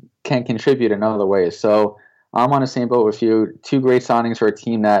can contribute in other ways. So I'm on the same boat with you. Two great signings for a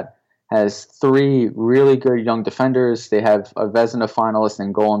team that has three really good young defenders. They have a Vezina finalist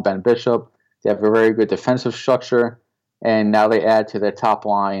in goal and Ben Bishop. They have a very good defensive structure. And now they add to their top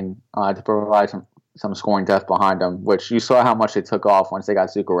line to provide some scoring depth behind them, which you saw how much they took off once they got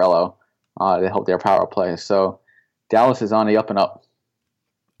Zuccarello to help their power play. So Dallas is on the up and up.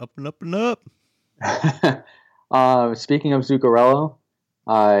 Up and up and up. Speaking of Zuccarello,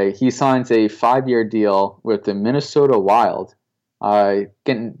 he signs a 5-year deal with the Minnesota Wild,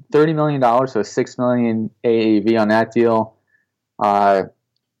 getting $30 million, so $6 million AAV on that deal.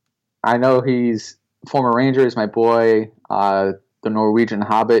 I know he's former Rangers, my boy, the Norwegian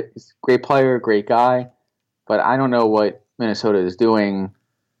Hobbit. He's a great player, great guy, but I don't know what Minnesota is doing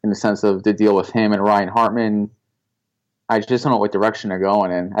in the sense of the deal with him and Ryan Hartman. I just don't know what direction they're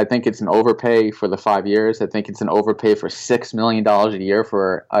going in. I think it's an overpay for the 5 years. I think it's an overpay for $6 million a year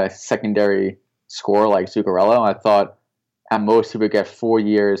for a secondary scorer like Zuccarello. I thought at most he would get 4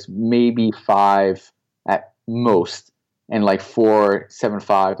 years, maybe 5 at most, and like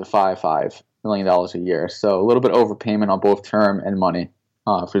 $4.75 to $5.5 million a year. So a little bit overpayment on both term and money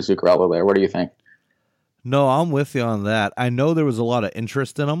for Zuccarello there. What do you think? No, I'm with you on that. I know there was a lot of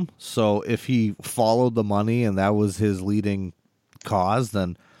interest in him, so if he followed the money and that was his leading cause,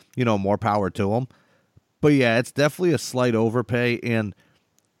 then, more power to him. But yeah, it's definitely a slight overpay, and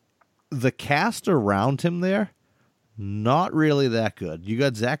the cast around him there, not really that good. You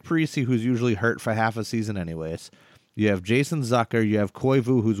got Zach Parise, who's usually hurt for half a season anyways. You have Jason Zucker, you have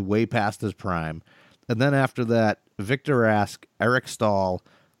Koivu, who's way past his prime. And then after that, Victor Rask, Eric Stahl,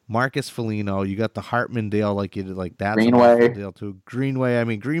 Marcus Foligno, you got the Hartman deal, that's Greenway a deal too.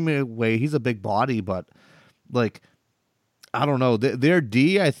 Greenway, he's a big body, but I don't know. Their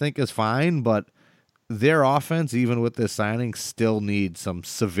D, I think, is fine, but their offense, even with this signing, still needs some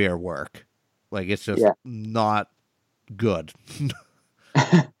severe work. It's just not good.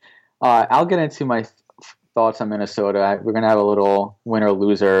 I'll get into my thoughts on Minnesota. We're going to have a little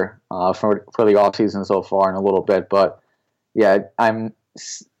winner-loser for the offseason so far in a little bit, but yeah, I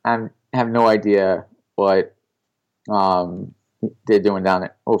have no idea what they're doing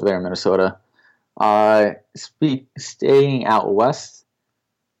over there in Minnesota. Staying out west,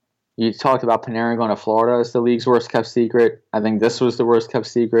 you talked about Panarin going to Florida as the league's worst-kept secret. I think this was the worst-kept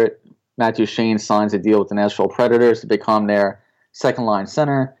secret. Matt Duchene signs a deal with the Nashville Predators to become their second-line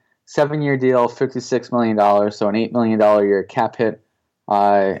center. 7-year deal, $56 million, so an $8 million a year cap hit.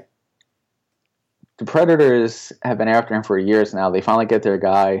 The Predators have been after him for years now. They finally get their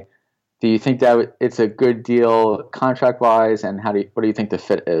guy. Do you think that it's a good deal contract-wise, and what do you think the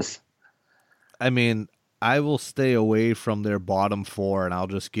fit is? I mean, I will stay away from their bottom four, and I'll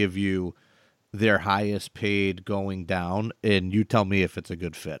just give you their highest paid going down, and you tell me if it's a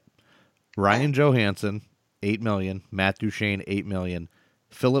good fit. Ryan Johansson, $8 million. Matt Duchene, $8 million.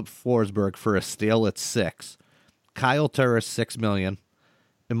 Philip Forsberg for a steal at $6 million. Kyle Turris, $6 million.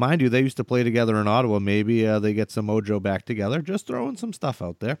 And mind you, they used to play together in Ottawa. Maybe they get some mojo back together. Just throwing some stuff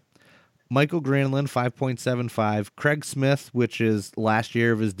out there. Michael Granlund, 5.75. Craig Smith, which is last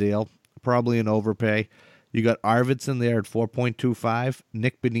year of his deal, probably an overpay. You got Arvidsson there at 4.25.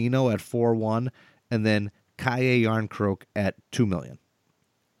 Nick Bonino at 4.1. And then Kaye Yarncroke at $2 million.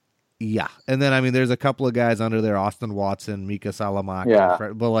 Yeah. And then, I mean, there's a couple of guys under there, Austin Watson, Mika Salamanca.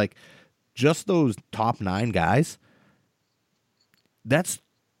 Yeah. But, like, just those top 9 guys, that's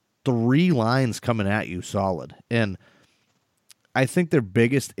 3 lines coming at you solid. And I think their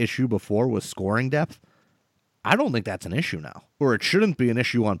biggest issue before was scoring depth. I don't think that's an issue now, or it shouldn't be an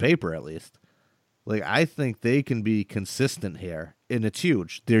issue on paper at least. Like, I think they can be consistent here, and it's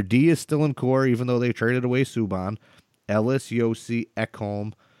huge. Their D is still in core, even though they traded away Subban. Ellis, Yossi,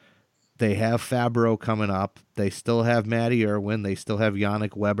 Ekholm. They have Fabro coming up. They still have Matty Irwin. They still have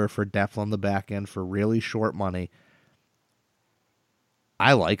Yannick Weber for depth on the back end for really short money.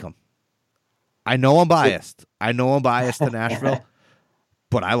 I like them. I know I'm biased. To Nashville,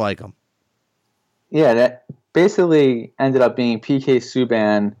 but I like them. Yeah, that basically ended up being PK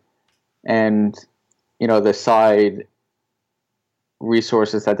Subban and, the side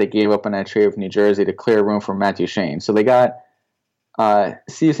resources that they gave up in that trade with New Jersey to clear room for Matt Duchene. So they got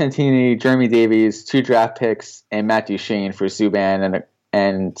Steve Santini, Jeremy Davies, 2 draft picks, and Matt Duchene for Subban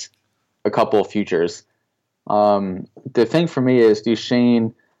and a couple of futures. The thing for me is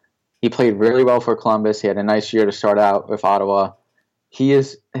Duchene, he played really well for Columbus. He had a nice year to start out with Ottawa.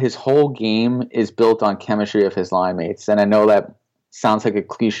 His whole game is built on chemistry of his line mates. And I know that sounds like a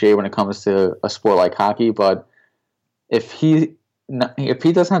cliche when it comes to a sport like hockey, but if he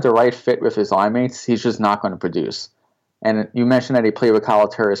doesn't have the right fit with his line mates, he's just not going to produce. And you mentioned that he played with Kyle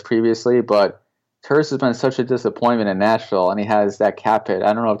Turris previously, but Turris has been such a disappointment in Nashville, and he has that cap hit.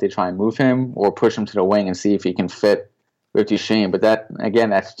 I don't know if they try and move him or push him to the wing and see if he can fit with Duchene. But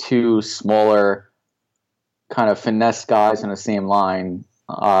that's 2 smaller kind of finesse guys in the same line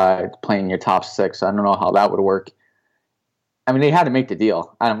playing your top 6. I don't know how that would work. I mean, they had to make the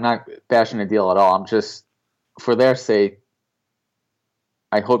deal. I'm not bashing the deal at all. I'm just, for their sake,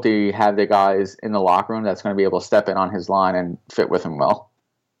 I hope they have the guys in the locker room that's going to be able to step in on his line and fit with him well.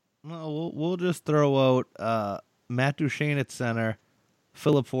 Well, we'll just throw out Matt Duchene at center,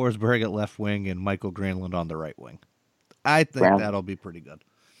 Philip Forsberg at left wing, and Michael Granlund on the right wing. I think that'll be pretty good.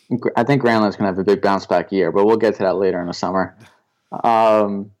 I think Granlund's going to have a big bounce back year, but we'll get to that later in the summer.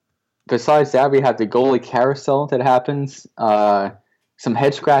 Besides that, we have the goalie carousel that happens. Some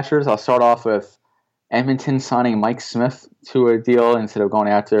head scratchers. I'll start off with Edmonton signing Mike Smith to a deal instead of going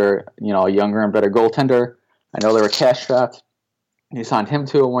after a younger and better goaltender. I know they were cash strapped. He signed him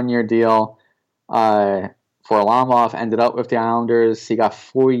to a 1-year deal. Varlamov ended up with the Islanders. He got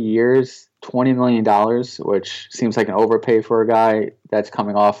 4 years, $20 million, which seems like an overpay for a guy that's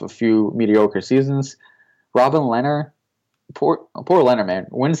coming off a few mediocre seasons. Robin Lehner, poor Lehner, man,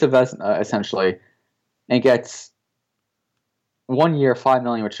 wins the Vezina essentially and gets 1 year, $5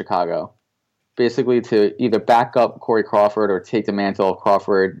 million with Chicago, basically to either back up Corey Crawford or take the mantle of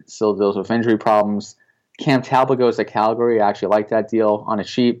Crawford. Still deals with injury problems. Cam Talbot goes to Calgary. I actually like that deal on a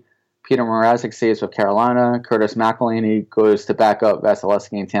cheap. Peter Mrazek stays with Carolina. Curtis McElhinney goes to back up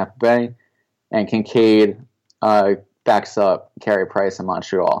Vasilevsky in Tampa Bay. And Kincaid backs up Carey Price in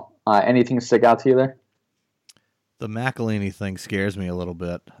Montreal. Anything stick out to you there? The McElhinney thing scares me a little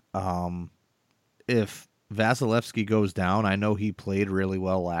bit. If Vasilevsky goes down, I know he played really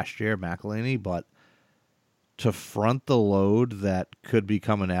well last year, McElhinney, but to front the load that could be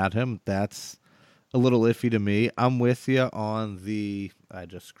coming at him, that's a little iffy to me. I'm with you on the... I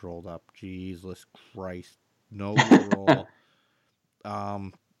just scrolled up. Jesus Christ. No roll.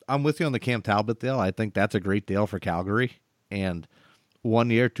 I'm with you on the Cam Talbot deal. I think that's a great deal for Calgary. And 1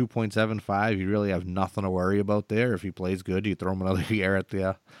 year, 2.75, you really have nothing to worry about there. If he plays good, you throw him another year at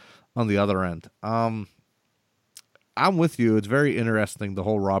on the other end. I'm with you. It's very interesting, the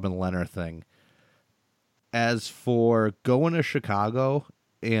whole Robin Lehner thing. As for going to Chicago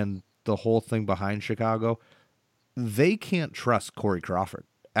and the whole thing behind Chicago, they can't trust Corey Crawford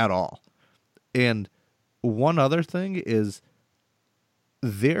at all. And one other thing is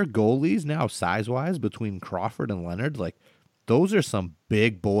their goalies now, size-wise, between Crawford and Leonard, like, those are some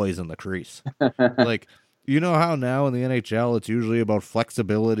big boys in the crease. Like, you know how now in the NHL it's usually about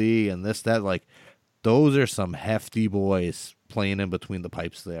flexibility and this, that, like, those are some hefty boys playing in between the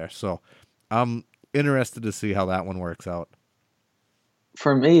pipes there. So I'm interested to see how that one works out.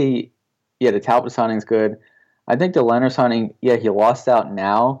 For me, the Talbot signing's good. I think the Leonard signing, he lost out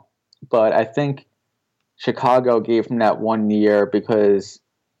now, but I think Chicago gave him that 1 year because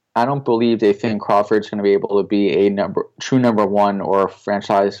I don't believe they think Crawford's going to be able to be a true number one or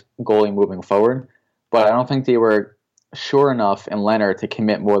franchise goalie moving forward. But I don't think they were sure enough in Leonard to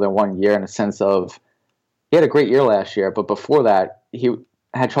commit more than 1 year in the sense of he had a great year last year, but before that, he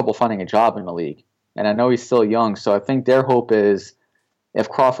had trouble finding a job in the league. And I know he's still young, so I think their hope is if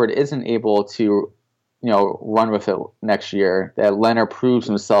Crawford isn't able to run with it next year. That Leonard proves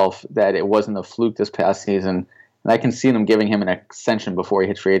himself that it wasn't a fluke this past season. And I can see them giving him an extension before he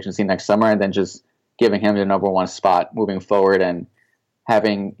hits free agency next summer, and then just giving him the number one spot moving forward, and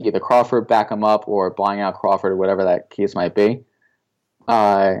having either Crawford back him up or buying out Crawford or whatever that case might be.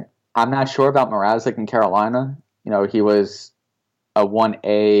 I'm not sure about Mrazek in Carolina. He was a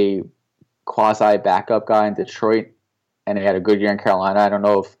 1A quasi backup guy in Detroit, and he had a good year in Carolina. I don't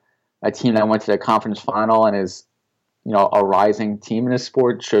know if a team that went to the conference final and is, a rising team in this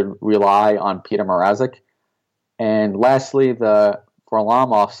sport should rely on Peter Mrazek. And lastly, the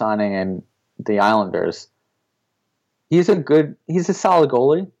Varlamov signing in the Islanders. He's a solid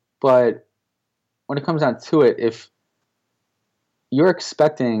goalie, but when it comes down to it, if you're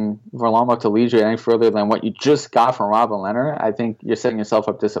expecting Varlamov to lead you any further than what you just got from Robin Leonard, I think you're setting yourself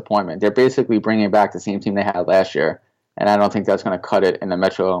up disappointment. They're basically bringing back the same team they had last year, and I don't think that's going to cut it in the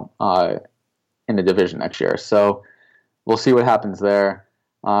Metro in the division next year. So we'll see what happens there.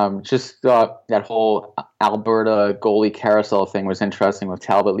 That whole Alberta goalie carousel thing was interesting, with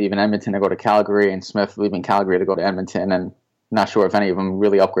Talbot leaving Edmonton to go to Calgary and Smith leaving Calgary to go to Edmonton, and not sure if any of them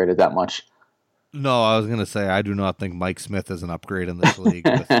really upgraded that much. No, I was going to say, I do not think Mike Smith is an upgrade in this league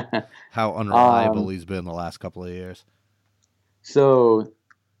with how unreliable he's been the last couple of years. So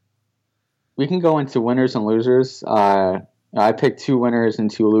we can go into winners and losers. I picked 2 winners and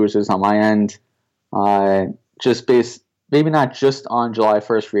 2 losers on my end, just based maybe not just on July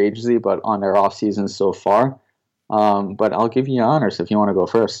 1st free agency, but on their offseason so far. But I'll give you honors if you want to go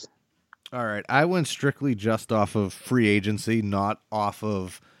first. All right. I went strictly just off of free agency, not off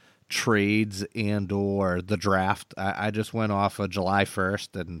of trades and or the draft. I just went off of July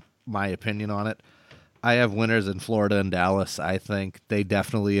 1st and my opinion on it. I have winners in Florida and Dallas. I think they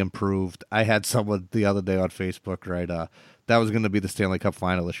definitely improved. I had someone the other day on Facebook, right? That was going to be the Stanley Cup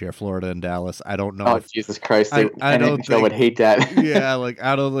final this year, Florida and Dallas. I don't know. Oh, Jesus Christ. I don't think I would hate that. Yeah,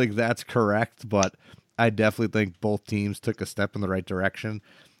 I don't think that's correct, but I definitely think both teams took a step in the right direction.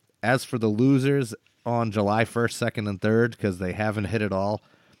 As for the losers on July 1st, 2nd, and 3rd, because they haven't hit it all,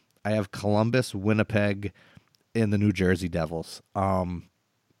 I have Columbus, Winnipeg, and the New Jersey Devils.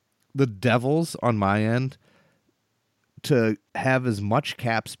 The Devils, on my end, to have as much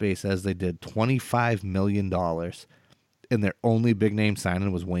cap space as they did, $25 million, and their only big-name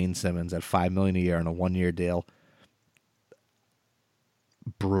signing was Wayne Simmons at $5 million a year on a one-year deal.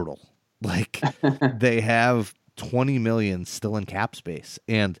 Brutal. They have $20 million still in cap space,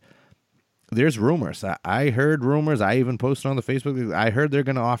 and there's rumors. I heard rumors. I even posted on the Facebook. I heard they're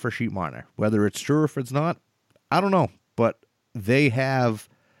going to offer Sheet Marner. Whether it's true or if it's not, I don't know. But they have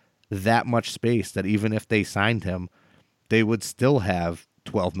that much space that even if they signed him, they would still have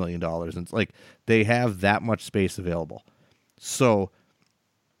 $12 million. And they have that much space available. So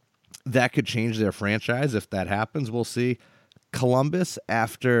that could change their franchise if that happens. We'll see. Columbus,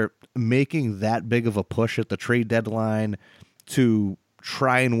 after making that big of a push at the trade deadline to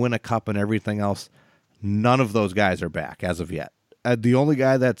try and win a cup and everything else, none of those guys are back as of yet. The only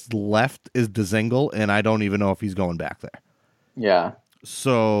guy that's left is Dzingel, and I don't even know if he's going back there. Yeah.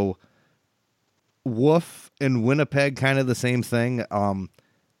 So Wolf and Winnipeg, kind of the same thing.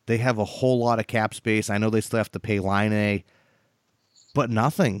 They have a whole lot of cap space. I know they still have to pay Line, but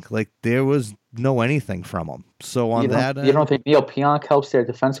nothing. There was no anything from them. So on that end, you don't think Neil Pionk helps their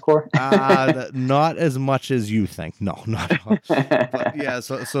defense corps? Not as much as you think. No, not at all. But yeah,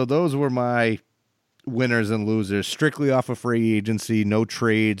 so those were my winners and losers, strictly off of free agency, no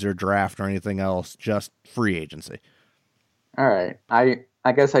trades or draft or anything else, just free agency. All right.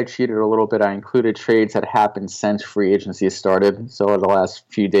 I guess I cheated a little bit. I included trades that happened since free agency started, so the last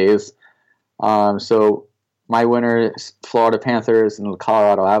few days. So my winner is Florida Panthers and the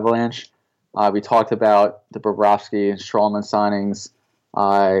Colorado Avalanche. We talked about the Bobrovsky and Stroman signings.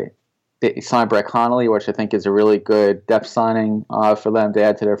 They signed Brett Connolly, which I think is a really good depth signing for them to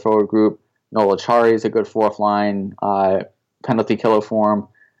add to their forward group. Noel Acciari is a good fourth line penalty killer for him.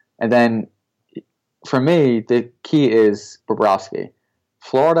 And then for me, the key is Bobrovsky.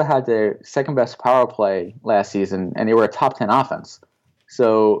 Florida had their second best power play last season, and they were a top 10 offense.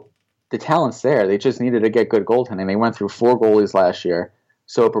 So the talent's there. They just needed to get good goaltending. They went through 4 goalies last year.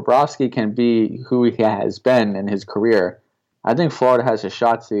 So Bobrovsky can be who he has been in his career. I think Florida has a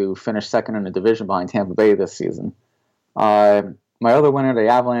shot to finish second in the division behind Tampa Bay this season. My other winner, the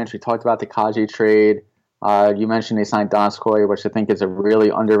Avalanche, we talked about the Kaji trade. You mentioned they signed Donskoy, which I think is a really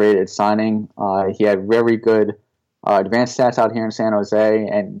underrated signing. He had very good advanced stats out here in San Jose,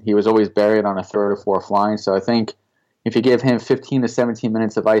 and he was always buried on a third or fourth line. So I think if you give him 15 to 17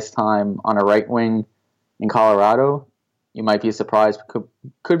 minutes of ice time on a right wing in Colorado, you might be surprised.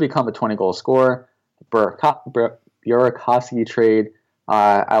 Could become a 20-goal scorer. Burakovsky trade.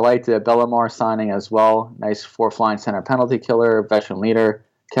 I like the Bellemare signing as well. Nice fourth-line center penalty killer, veteran leader.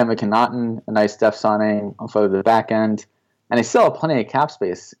 Kevin Connaughton, a nice depth signing for the back end. And they still have plenty of cap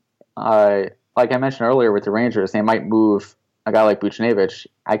space. Like I mentioned earlier with the Rangers, they might move a guy like Buchnevich.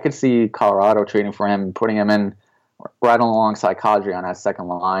 I could see Colorado trading for him, putting him in right alongside Kadri on that second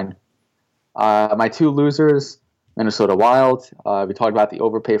line. My two losers, Minnesota Wild. We talked about the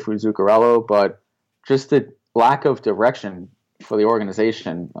overpay for Zuccarello, but just the lack of direction for the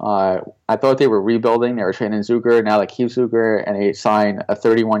organization. I thought they were rebuilding. They were trading Zucker. Now they keep Zucker, and they sign a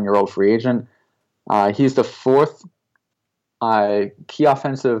 31-year-old free agent. He's the fourth key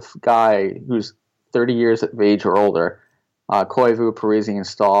offensive guy who's 30 years of age or older. Koivu, Parisi, and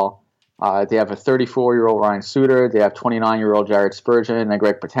Stahl. They have a 34-year-old Ryan Suter. They have 29-year-old Jared Spurgeon and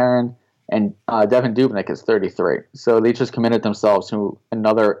Greg Pateryn. And Devin Dubnyk is 33. So they just committed themselves to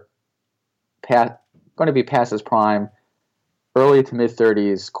another going to be past his prime, early to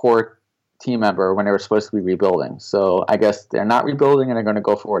mid-30s core team member when they were supposed to be rebuilding. So I guess they're not rebuilding and they're going to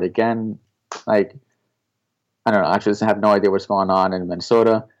go for it again. Like, I don't know. I just have no idea what's going on in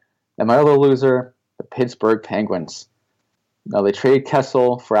Minnesota. And my other loser, the Pittsburgh Penguins. Now, they trade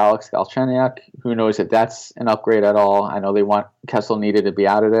Kessel for Alex Galchenyuk. Who knows if that's an upgrade at all? I know Kessel needed to be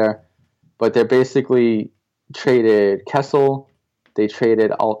out of there. But they basically traded Kessel. They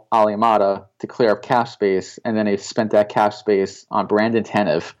traded Alimata to clear up cap space, and then they spent that cap space on Brandon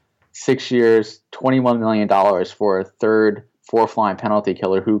Tanev, 6 years, $21 million for a third, fourth-line penalty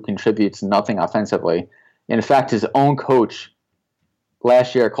killer who contributes nothing offensively. In fact, his own coach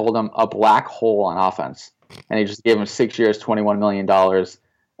last year called him a black hole on offense, and he just gave him 6 years, $21 million.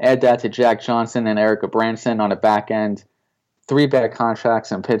 Add that to Jack Johnson and Erica Branson on the back end. 3 bad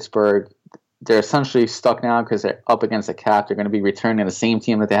contracts in Pittsburgh. They're essentially stuck now because they're up against the cap. They're going to be returning the same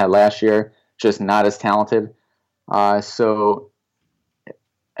team that they had last year, just not as talented. So,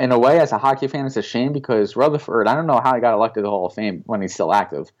 in a way, as a hockey fan, it's a shame because Rutherford, I don't know how he got elected to the Hall of Fame when he's still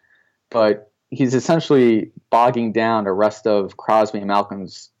active, but he's essentially bogging down the rest of Crosby and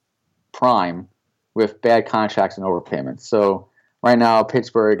Malkin's prime with bad contracts and overpayments. So, right now,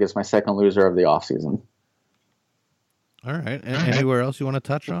 Pittsburgh is my second loser of the offseason. All right. Anywhere else you want to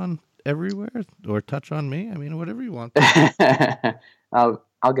touch on? Everywhere, or touch on me? I mean, whatever you want.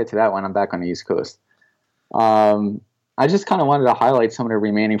 I'll get to that when I'm back on the East Coast. I just kind of wanted to highlight some of the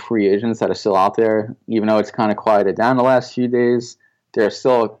remaining free agents that are still out there, even though it's kind of quieted down the last few days. There are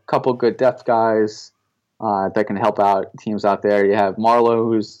still a couple good depth guys that can help out teams out there. You have Marlowe,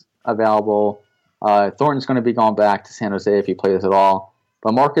 who's available. Thornton's going to be going back to San Jose if he plays at all.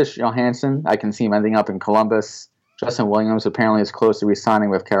 But Marcus Johansson, I can see him ending up in Columbus. Justin Williams apparently is close to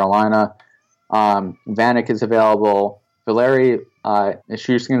re-signing with Carolina. Vanek is available. Valeri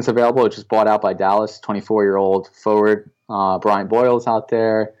Nichushkin's available. Just bought out by Dallas. 24-year-old forward. Brian Boyle's out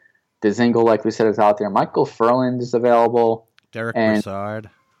there. Dzingel, like we said, is out there. Michael Ferland is available. Derek Brassard.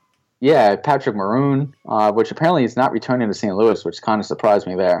 Yeah, Patrick Maroon, which apparently is not returning to St. Louis, which kind of surprised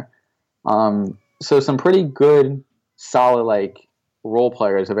me there. So some pretty good, solid role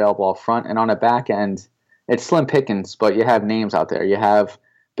players available up front. And on the back end, it's slim pickings, but you have names out there. You have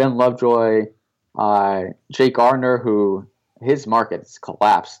Ben Lovejoy, Jake Gardner, who his market's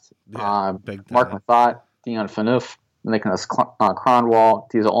collapsed. Yeah, Mark Mathot, Dion Phaneuf, Nicholas Kronwall.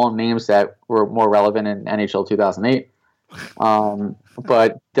 These are all names that were more relevant in NHL 2008.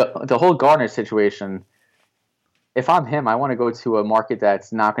 But the whole Gardner situation, if I'm him, I want to go to a market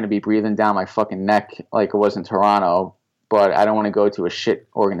that's not going to be breathing down my fucking neck like it was in Toronto, but I don't want to go to a shit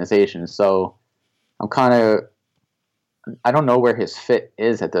organization. So I don't know where his fit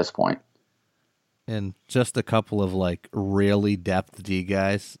is at this point. And just a couple of really depth D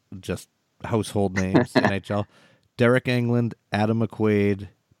guys, just household names, NHL. Derek Englund, Adam McQuaid,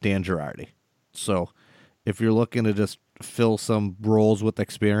 Dan Girardi. So if you're looking to just fill some roles with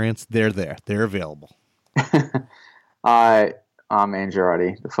experience, they're there. They're available. Man,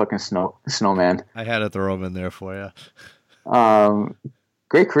 Girardi, the fucking snowman. I had to throw him in there for you.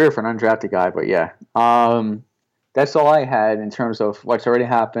 Great career for an undrafted guy, but yeah. That's all I had in terms of what's already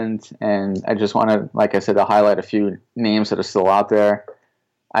happened, and I just want to, like I said, to highlight a few names that are still out there.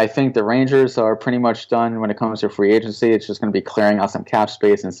 I think the Rangers are pretty much done when it comes to free agency. It's just going to be clearing out some cap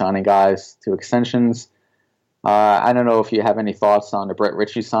space and signing guys to extensions. I don't know if you have any thoughts on the Brett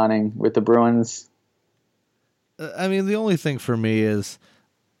Ritchie signing with the Bruins. I mean, the only thing for me is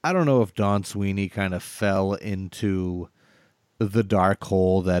I don't know if Don Sweeney kind of fell into the dark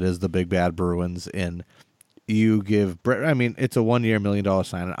hole that is the big bad Bruins, and you give Brett, I mean, it's a 1 year $1 million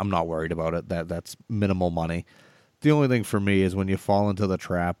sign. I'm not worried about it. That's minimal money. The only thing for me is when you fall into the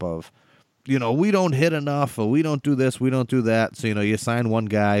trap of we don't hit enough, or we don't do this, we don't do that. So, you sign one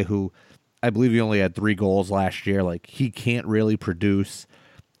guy who I believe he only had 3 goals last year. Like, he can't really produce.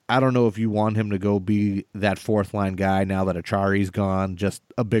 I don't know if you want him to go be that fourth line guy now that Achari's gone, just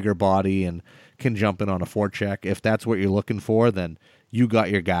a bigger body and can jump in on a forecheck. If that's what you're looking for, then you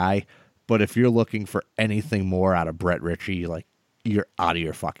got your guy. But if you're looking for anything more out of Brett Ritchie, like, you're out of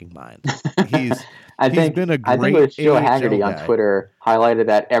your fucking mind. He's been a great I think it was Joe AHL Haggerty guy. on Twitter highlighted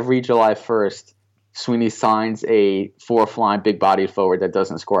that every July 1st, Sweeney signs a fourth-line big-bodied forward that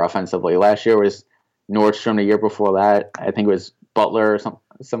doesn't score offensively. Last year was Nordstrom. The year before that, I think it was Butler or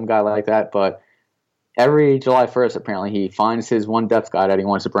some guy like that. But every July 1st, apparently, he finds his one depth guy that he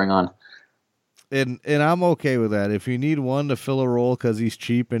wants to bring on. And I'm okay with that. If you need one to fill a role because he's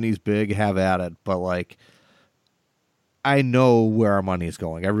cheap and he's big, have at it. But, like, I know where our money is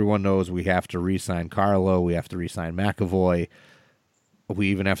going. Everyone knows we have to re-sign Carlo. We have to re-sign McAvoy. We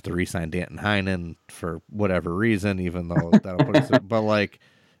even have to re-sign Danton Heinen for whatever reason, even though that'll put us in. But, like,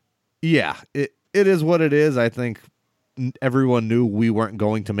 yeah, it is what it is. I think everyone knew we weren't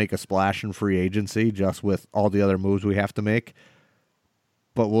going to make a splash in free agency just with all the other moves we have to make.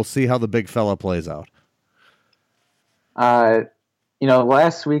 But we'll see how the big fella plays out.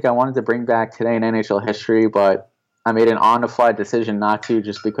 Last week I wanted to bring back Today in NHL History, but I made an on-the-fly decision not to,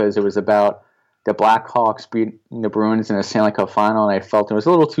 just because it was about the Blackhawks beating the Bruins in the Stanley Cup final, and I felt it was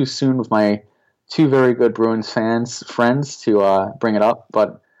a little too soon with my 2 very good Bruins friends to bring it up.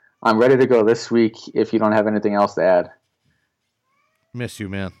 But I'm ready to go this week if you don't have anything else to add. Miss you,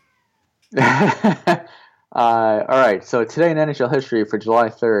 man. All right, so today in NHL history for July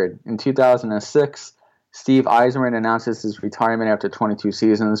 3rd, in 2006, Steve Yzerman announces his retirement after 22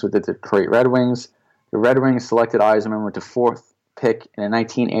 seasons with the Detroit Red Wings. The Red Wings selected Yzerman with the 4th pick in the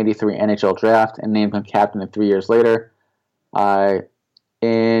 1983 NHL draft and named him captain 3 years later.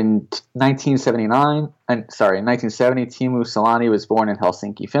 In 1970, Teemu Selanne was born in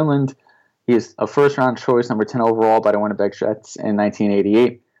Helsinki, Finland. He is a first-round choice, number 10 overall by the Winnipeg Jets in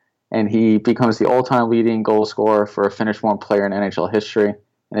 1988, and he becomes the all-time leading goal scorer for a Finnish-born player in NHL history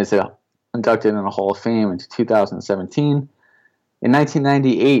and is inducted in the Hall of Fame in 2017. In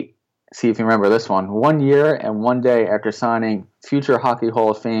 1998, see if you remember this one, 1 year and 1 day after signing future Hockey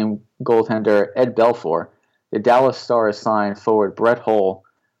Hall of Fame goaltender Ed Belfour, the Dallas Stars signed forward Brett Hull.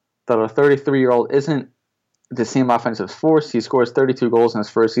 Though the 33-year-old isn't the same offensive force, he scores 32 goals in his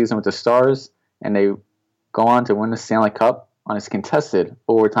first season with the Stars, and they go on to win the Stanley Cup on his contested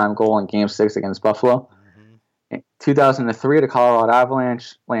overtime goal in Game 6 against Buffalo. In 2003, the Colorado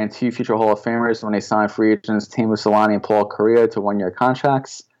Avalanche landed 2 future Hall of Famers when they signed free agents Teemu Selanne and Paul Kariya to 1-year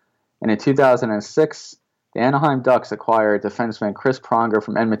contracts. And in 2006, the Anaheim Ducks acquired defenseman Chris Pronger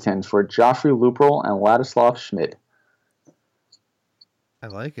from Edmonton for Joffrey Lupul and Ladislav Schmid. I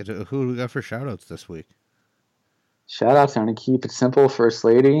like it. Who do we got for shout-outs this week? Shout-outs, I'm going to keep it simple, First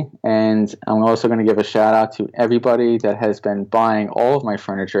Lady. And I'm also going to give a shout-out to everybody that has been buying all of my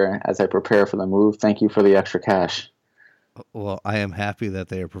furniture as I prepare for the move. Thank you for the extra cash. Well, I am happy that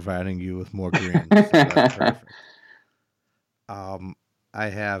they are providing you with more green. So that's perfect. I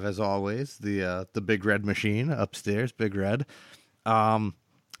have, as always, the Big Red machine upstairs, Big Red. I'm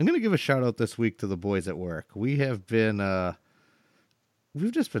going to give a shout out this week to the boys at work. We have been,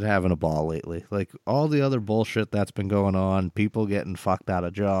 we've just been having a ball lately. Like, all the other bullshit that's been going on, people getting fucked out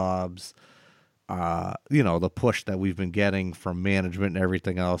of jobs, the push that we've been getting from management and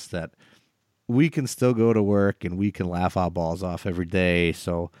everything else, that we can still go to work and we can laugh our balls off every day.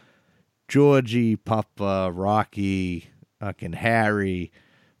 So, Georgie, Papa, Rocky, fucking Harry,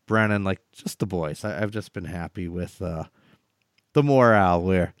 Brennan, like, just the boys. I've just been happy with the morale,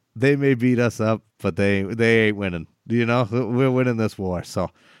 where they may beat us up, but they ain't winning. We're winning this war. So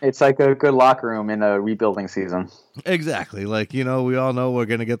it's like a good locker room in a rebuilding season. Exactly. Like, we all know we're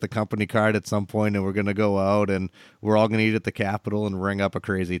going to get the company card at some point, and we're going to go out and we're all going to eat at the Capitol and ring up a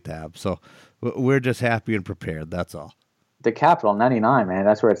crazy tab. So we're just happy and prepared. That's all. The Capitol, 99, man.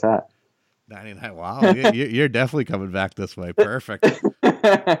 That's where it's at. 99. Wow. You're definitely coming back this way. Perfect.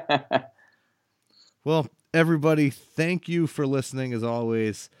 Well, everybody, thank you for listening as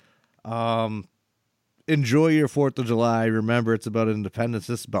always. Enjoy your 4th of July. Remember, it's about independence.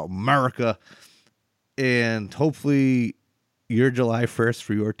 This is about America. And hopefully your July 1st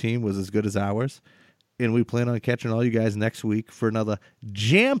for your team was as good as ours. And we plan on catching all you guys next week for another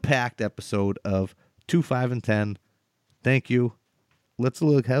jam-packed episode of 2, 5, and 10. Thank you. Let's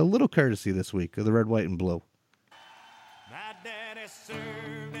have a little courtesy this week of the red, white, and blue. My daddy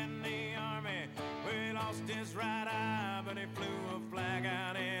served in the army. We lost his right eye, but he flew a flag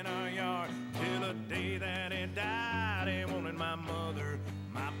out in our yard. Till the day that he died, he wanted my mother,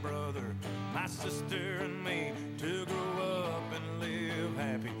 my brother, sister and me to grow up and live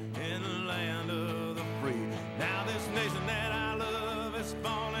happy in the land of the free. Now this nation that I love is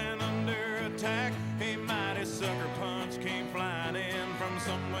falling under attack. A mighty sucker punch came flying in from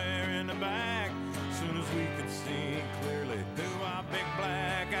somewhere in the back. Soon as we could see clearly through our big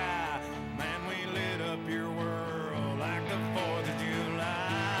black eye, man, we lit up your world like the 4th of July.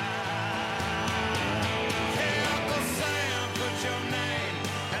 Hey, Uncle Sam, put your name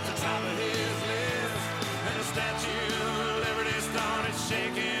at the top of his list, and the Statue of Liberty started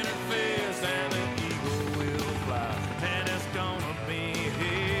shaking her fist, and the eagle will fly, and it's gonna be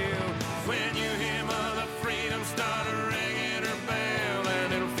here when you hear Mother Freedom start ringing her bell,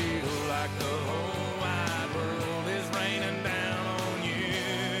 and it'll feel like the whole wide world is raining down on you.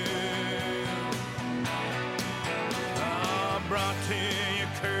 Brought to you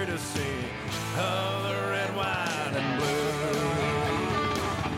courtesy of the red, white, and blue.